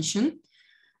extension.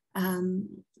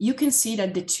 You can see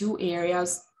that the two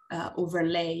areas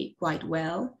overlay quite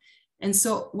well. And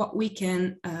so what we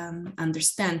can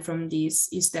understand from this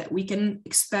is that we can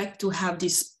expect to have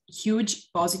this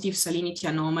huge positive salinity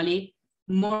anomaly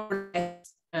more or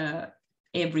less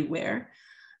everywhere.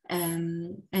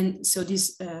 And so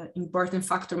this important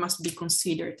factor must be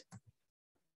considered.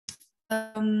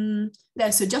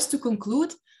 So just to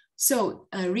conclude, so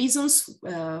reasons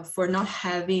for not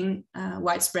having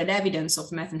widespread evidence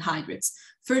of methane hydrates.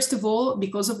 First of all,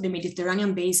 because of the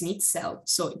Mediterranean basin itself.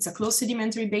 So it's a close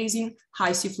sedimentary basin,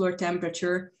 high seafloor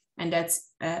temperature, and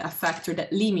that's a factor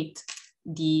that limits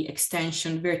the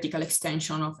extension, vertical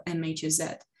extension of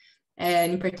MHZ.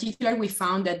 And in particular, we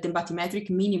found that the bathymetric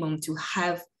minimum to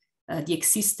have the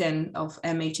existence of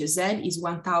MHZ is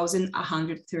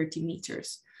 1,130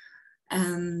 meters.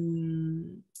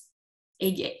 Again,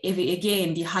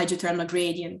 the hydrothermal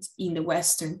gradient in the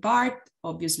western part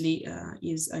obviously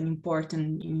is an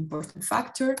important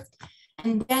factor.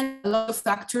 And then a lot of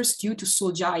factors due to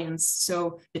salt giants.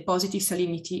 So the positive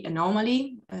salinity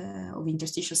anomaly of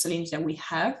interstitial salinity that we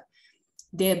have,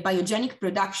 the biogenic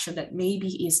production that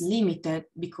maybe is limited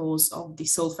because of the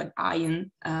sulfate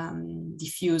ion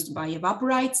diffused by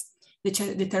evaporites, the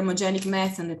thermogenic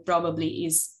methane that probably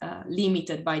is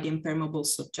limited by the impermeable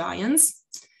salt giants.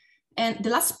 And the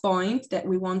last point that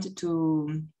we wanted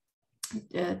to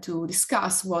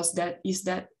discuss was that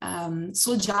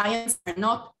salt giants are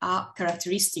not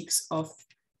characteristics of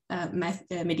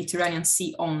Mediterranean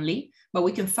Sea only, but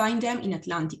we can find them in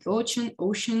Atlantic Ocean,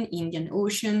 Indian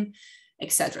Ocean,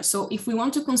 etc. So if we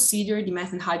want to consider the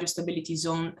methane hydrostability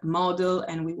zone model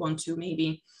and we want to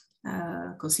maybe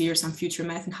consider some future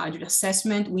methane hydrate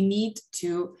assessment, we need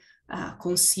to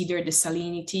consider the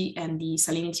salinity and the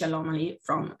salinity anomaly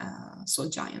from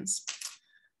salt giants.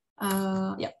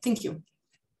 Yeah, thank you.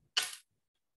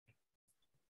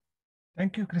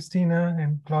 Thank you, Christina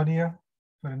and Claudia,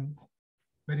 for a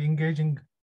very engaging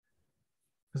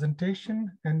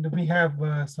presentation. And we have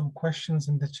some questions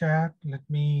in the chat. Let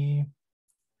me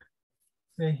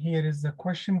say here is a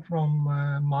question from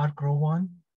Mark Rowan.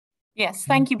 Yes,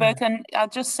 thank you both. And I'll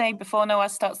just say before Noah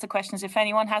starts the questions, if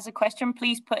anyone has a question,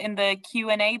 please put in the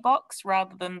Q&A box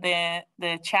rather than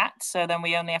the chat. So then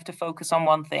we only have to focus on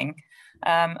one thing.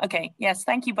 Okay, yes,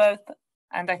 thank you both.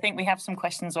 And I think we have some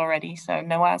questions already. So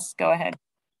Noah, go ahead.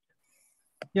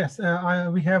 Yes,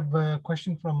 we have a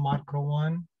question from Mark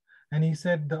Rowan. And he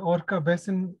said the Orca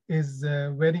Basin is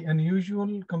very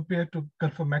unusual compared to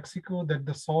Gulf of Mexico, that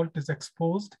the salt is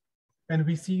exposed and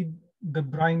we see the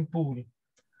brine pool.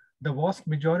 The vast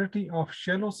majority of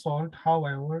shallow salt,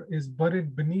 however, is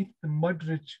buried beneath the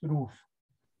mud-rich roof.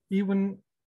 Even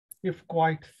if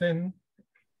quite thin,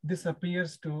 this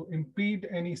appears to impede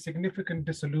any significant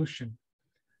dissolution.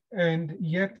 And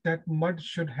yet that mud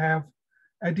should have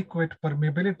adequate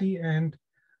permeability, and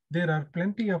there are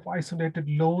plenty of isolated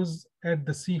lows at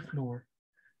the seafloor.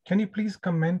 Can you please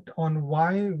comment on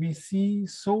why we see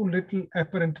so little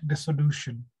apparent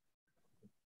dissolution?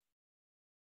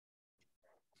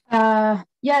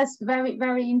 Yes, very,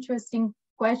 very interesting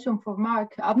question for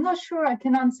Mark. I'm not sure I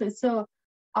can answer. So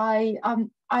I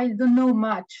don't know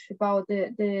much about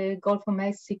the Gulf of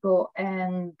Mexico,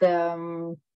 and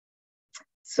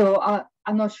so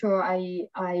I'm not sure I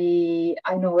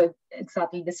know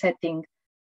exactly the setting.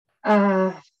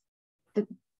 There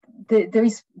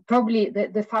is probably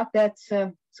the fact that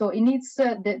so it needs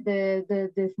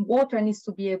the water needs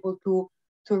to be able to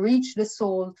reach the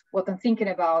salt. What I'm thinking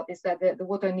about is that the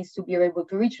water needs to be able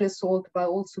to reach the salt, but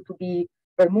also to be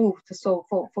removed. So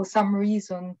for some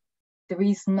reason, there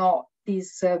is not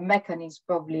this mechanism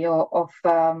probably of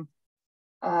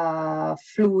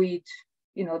fluid,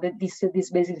 you know,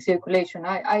 this basic circulation.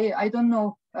 I don't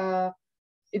know.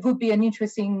 It would be an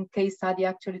interesting case study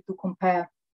actually to compare.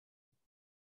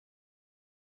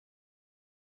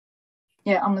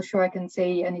 Yeah, I'm not sure I can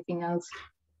say anything else.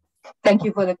 Thank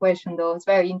you for the question, though. It's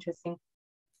very interesting.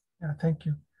 Yeah, thank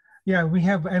you. Yeah, we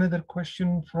have another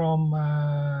question from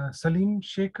Salim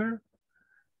Shaker.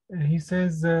 He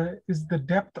says, is the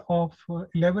depth of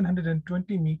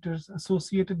 1120 meters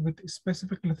associated with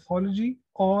specific lithology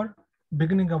or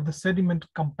beginning of the sediment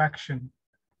compaction?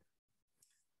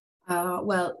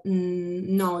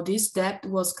 No, this depth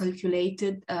was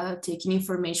calculated taking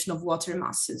information of water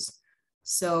masses.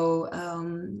 So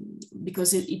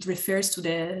because it refers to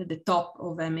the top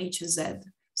of MHZ.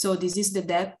 So this is the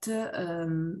depth,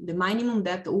 the minimum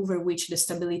depth over which the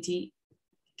stability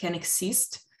can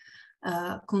exist,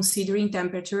 considering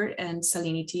temperature and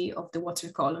salinity of the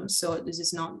water column. So this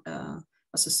is not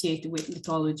associated with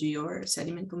lithology or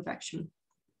sediment compaction.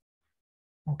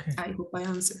 Okay. I hope I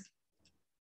answered.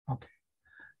 Okay.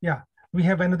 Yeah, we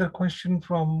have another question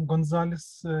from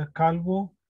Gonzalez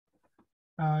Calvo.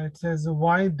 It says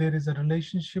why there is a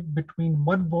relationship between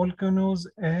mud volcanoes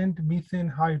and methane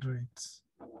hydrates.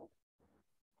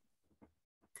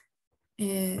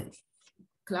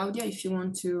 Claudia, if you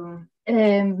want to.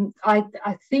 I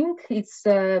think it's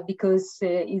because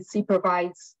it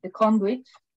provides the conduit.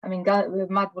 I mean,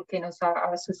 mud volcanoes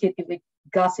are associated with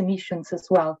gas emissions as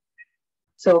well.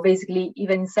 So basically,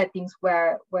 even in settings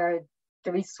where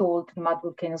there is salt, mud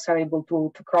volcanoes are able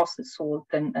to cross the salt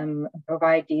and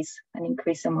provide an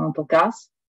increased amount of gas.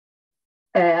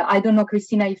 I don't know,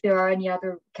 Christina, if there are any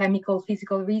other chemical,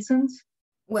 physical reasons.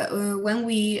 Well, when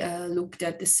we looked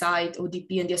at the site,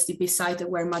 ODP and the SDP site that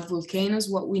were mud volcanoes,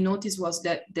 what we noticed was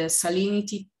that the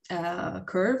salinity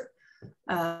curve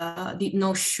did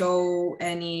not show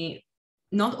any,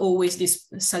 not always this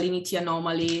salinity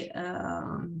anomaly.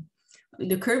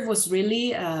 The curve was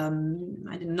really,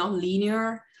 not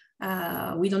linear.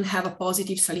 We don't have a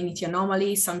positive salinity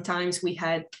anomaly. Sometimes we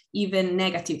had even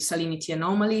negative salinity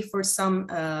anomaly for some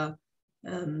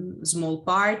small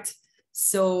part.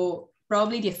 So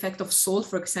probably the effect of salt,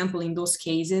 for example, in those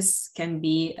cases can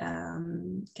be,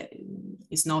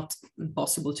 is not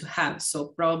possible to have. So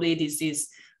probably this is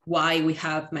why we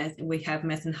have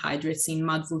methane hydrates in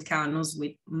mud volcanoes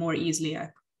with more easily. Yeah.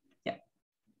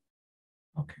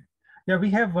 Okay. Yeah,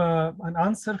 we have an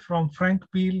answer from Frank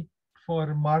Peel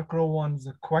for Mark Rowan's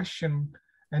question.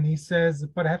 And he says,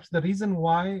 perhaps the reason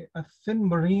why a thin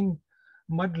marine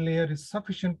mud layer is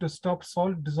sufficient to stop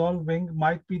salt dissolving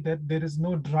might be that there is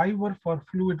no driver for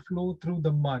fluid flow through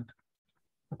the mud,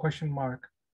 a question mark.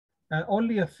 And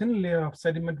only a thin layer of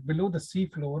sediment below the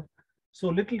seafloor, so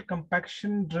little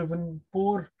compaction-driven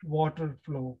pore water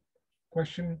flow,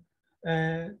 question.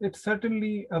 It's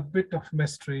certainly a bit of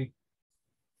mystery.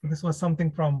 This was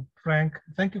something from Frank.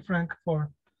 Thank you, Frank,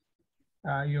 for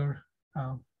your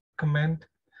comment.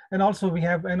 And also we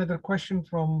have another question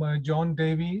from John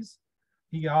Davies.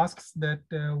 He asks that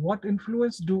what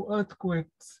influence do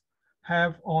earthquakes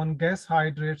have on gas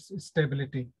hydrates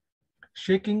stability?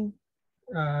 Shaking,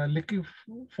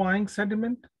 liquefying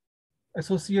sediment,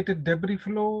 associated debris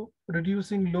flow,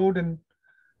 reducing load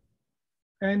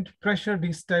and pressure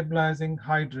destabilizing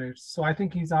hydrates. So I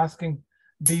think he's asking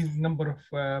these number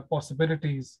of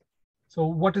possibilities. So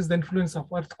what is the influence of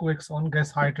earthquakes on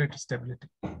gas hydrate stability?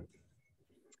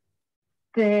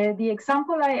 The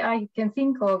example I can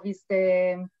think of is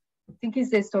the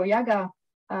Storiaga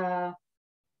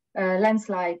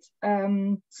landslide.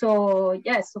 So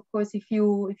yes, of course, if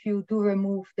you do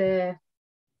remove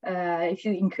if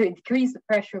you decrease the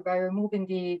pressure by removing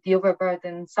the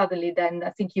overburden suddenly, then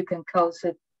I think you can cause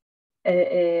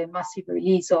a massive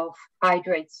release of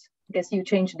hydrates because you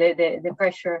change the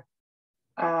pressure,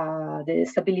 the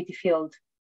stability field,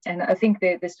 and I think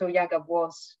the Storiaga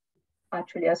was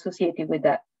actually associated with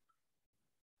that.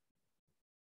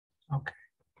 Okay.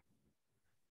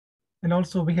 And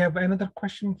also we have another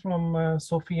question from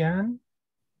Sophie Ann.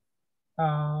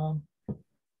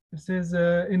 It says,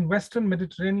 in Western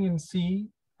Mediterranean Sea,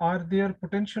 are there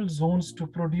potential zones to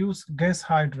produce gas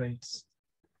hydrates?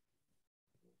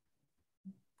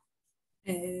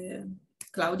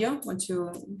 Claudia, want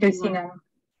to? Christina.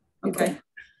 Okay.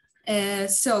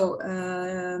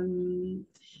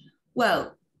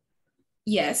 Well,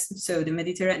 yes, so the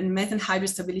Mediterranean methane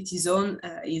hydrostability zone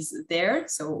is there,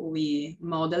 so we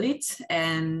model it,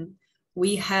 and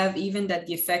we have even that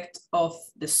the effect of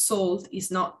the salt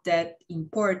is not that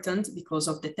important because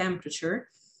of the temperature.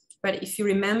 But if you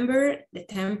remember, the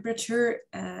temperature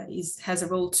has a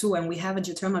role too, and we have a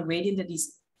geothermal gradient that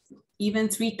is even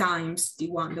 3 times the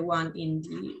one in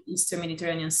the Eastern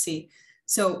Mediterranean Sea.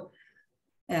 So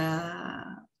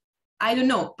I don't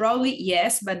know, probably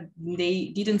yes, but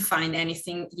they didn't find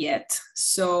anything yet.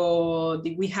 So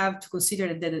we have to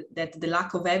consider that the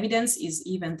lack of evidence is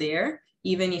even there,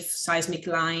 even if seismic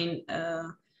line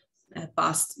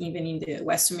passed even in the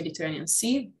Western Mediterranean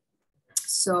Sea.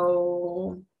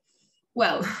 So,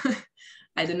 well,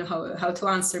 I don't know how to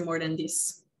answer more than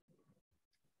this.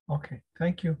 Okay,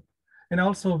 thank you. And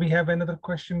also we have another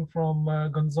question from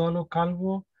Gonzalo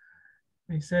Calvo.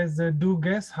 He says, do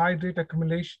gas hydrate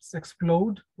accumulations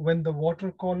explode when the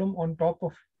water column on top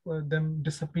of them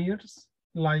disappears,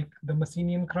 like the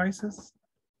Messinian crisis?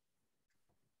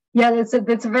 Yeah, that's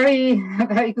a very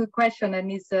good question, and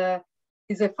is a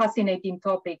fascinating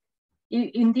topic.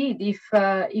 Indeed, if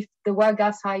there were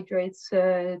gas hydrates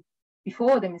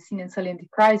before the Messinian salinity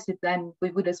crisis, then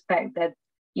we would expect that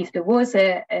if there was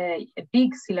a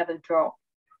big sea level drop,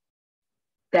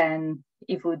 then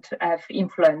it would have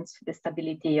influenced the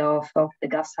stability of the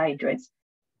gas hydrates.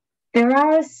 There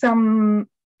are some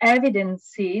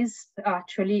evidences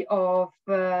actually of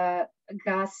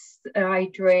gas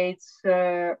hydrates.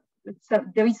 There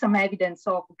is some evidence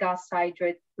of gas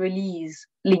hydrate release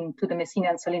linked to the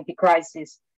Messinian salinity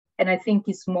crisis, and I think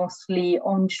it's mostly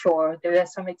onshore. There are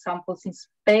some examples in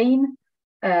Spain,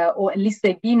 or at least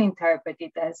they've been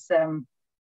interpreted as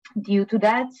due to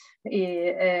that,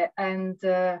 and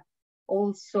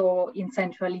also in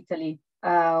central Italy,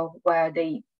 where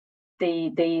they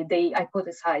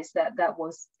hypothesized that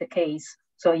was the case.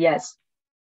 So yes.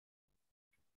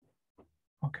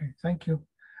 Okay, thank you.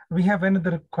 We have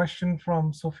another question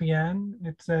from Sofiane.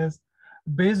 It says,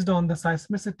 based on the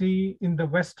seismicity in the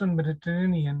Western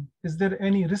Mediterranean, is there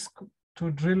any risk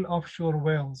to drill offshore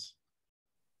wells?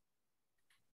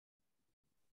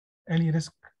 Any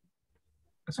risk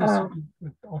associated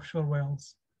with offshore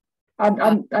wells?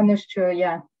 I'm not sure.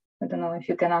 Yeah, I don't know if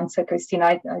you can answer,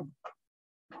 Christina.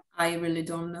 I really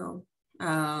don't know.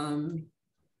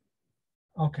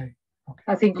 Okay.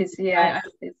 I think it's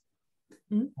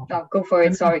Okay. No, go for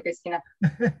it. Sorry, Christina.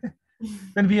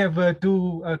 Then we have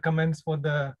 2 comments for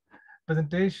the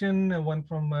presentation. One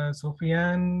from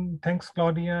Sofiane. Thanks,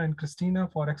 Claudia and Christina,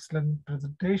 for excellent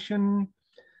presentation.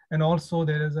 And also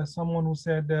there is someone who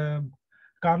said,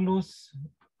 Carlos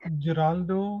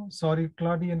Giraldo, sorry,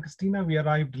 Claudia and Christina, we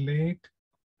arrived late.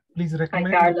 Please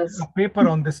recommend a paper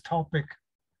on this topic.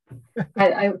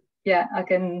 I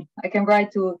can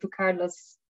write to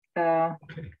Carlos.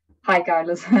 Okay. Hi,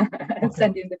 Carlos. Okay.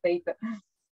 Send in the paper.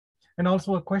 And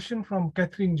also a question from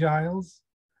Catherine Giles.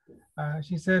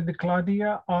 She said,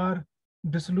 Claudia, are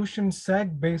dissolution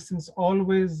sag basins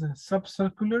always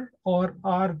subcircular, or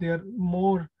are there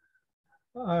more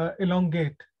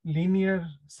elongate linear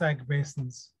sag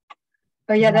basins?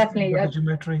 Oh yeah, definitely. The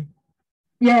geometry.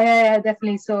 Yeah,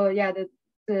 definitely. So yeah,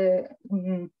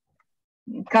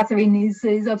 Catherine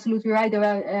is absolutely right. There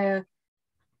are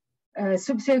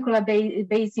subcircular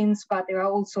basins, but there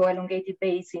are also elongated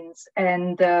basins,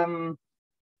 and they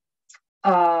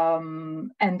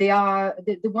are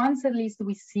the ones at least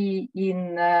we see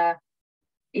in the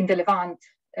Levant.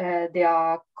 They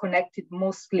are connected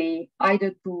mostly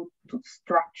either to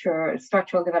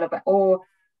structural development, or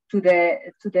to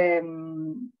the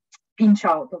pinch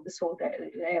out of the salt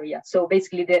area. So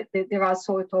basically, there are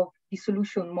sort of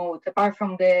dissolution modes apart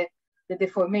from the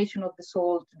deformation of the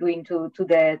salt due to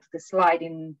the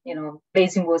sliding,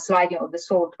 basin wall sliding of the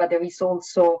salt, but there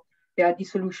are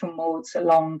dissolution modes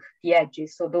along the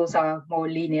edges. So those are more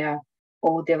linear,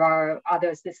 or there are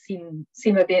others that seem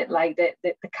a bit like the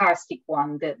karstic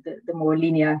one, the more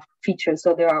linear features.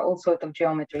 So there are all sorts of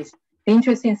geometries. The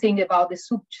interesting thing about the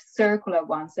subcircular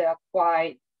ones, they are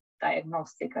quite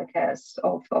diagnostic, I guess,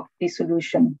 of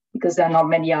dissolution, because there are not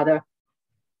many other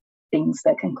things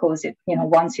that can cause it,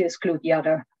 once you exclude the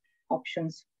other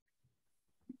options.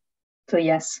 So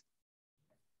yes.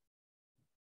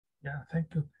 Yeah,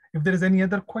 thank you. If there is any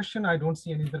other question, I don't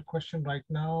see any other question right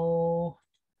now.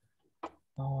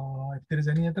 If there is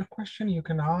any other question you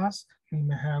can ask, we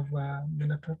may have a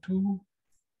minute or two,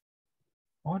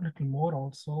 or a little more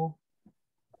also.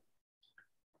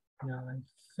 Yeah, I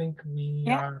think we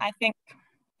are. I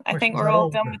think we're all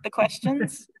done with the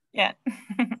questions. Yeah.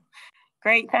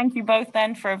 Great. Thank you both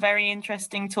then for very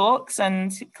interesting talks,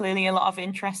 and clearly a lot of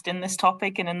interest in this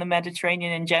topic and in the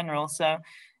Mediterranean in general. So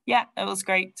yeah, it was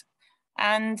great.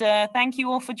 And thank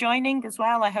you all for joining as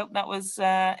well. I hope that was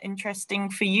interesting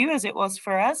for you as it was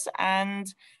for us. And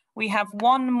we have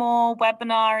one more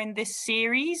webinar in this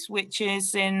series, which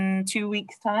is in 2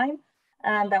 weeks' time.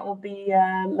 And that will be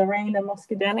Lorena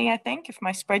Moscadelli, I think, if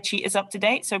my spreadsheet is up to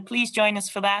date. So please join us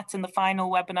for that in the final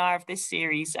webinar of this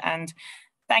series. And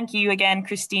thank you again,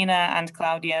 Christina and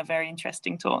Claudia. Very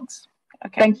interesting talks.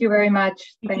 Okay. Thank you very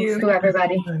much. Thanks to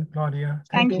everybody. And Claudia.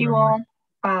 Thank you all.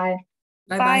 Bye.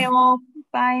 Bye-bye. Bye all.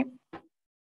 Bye.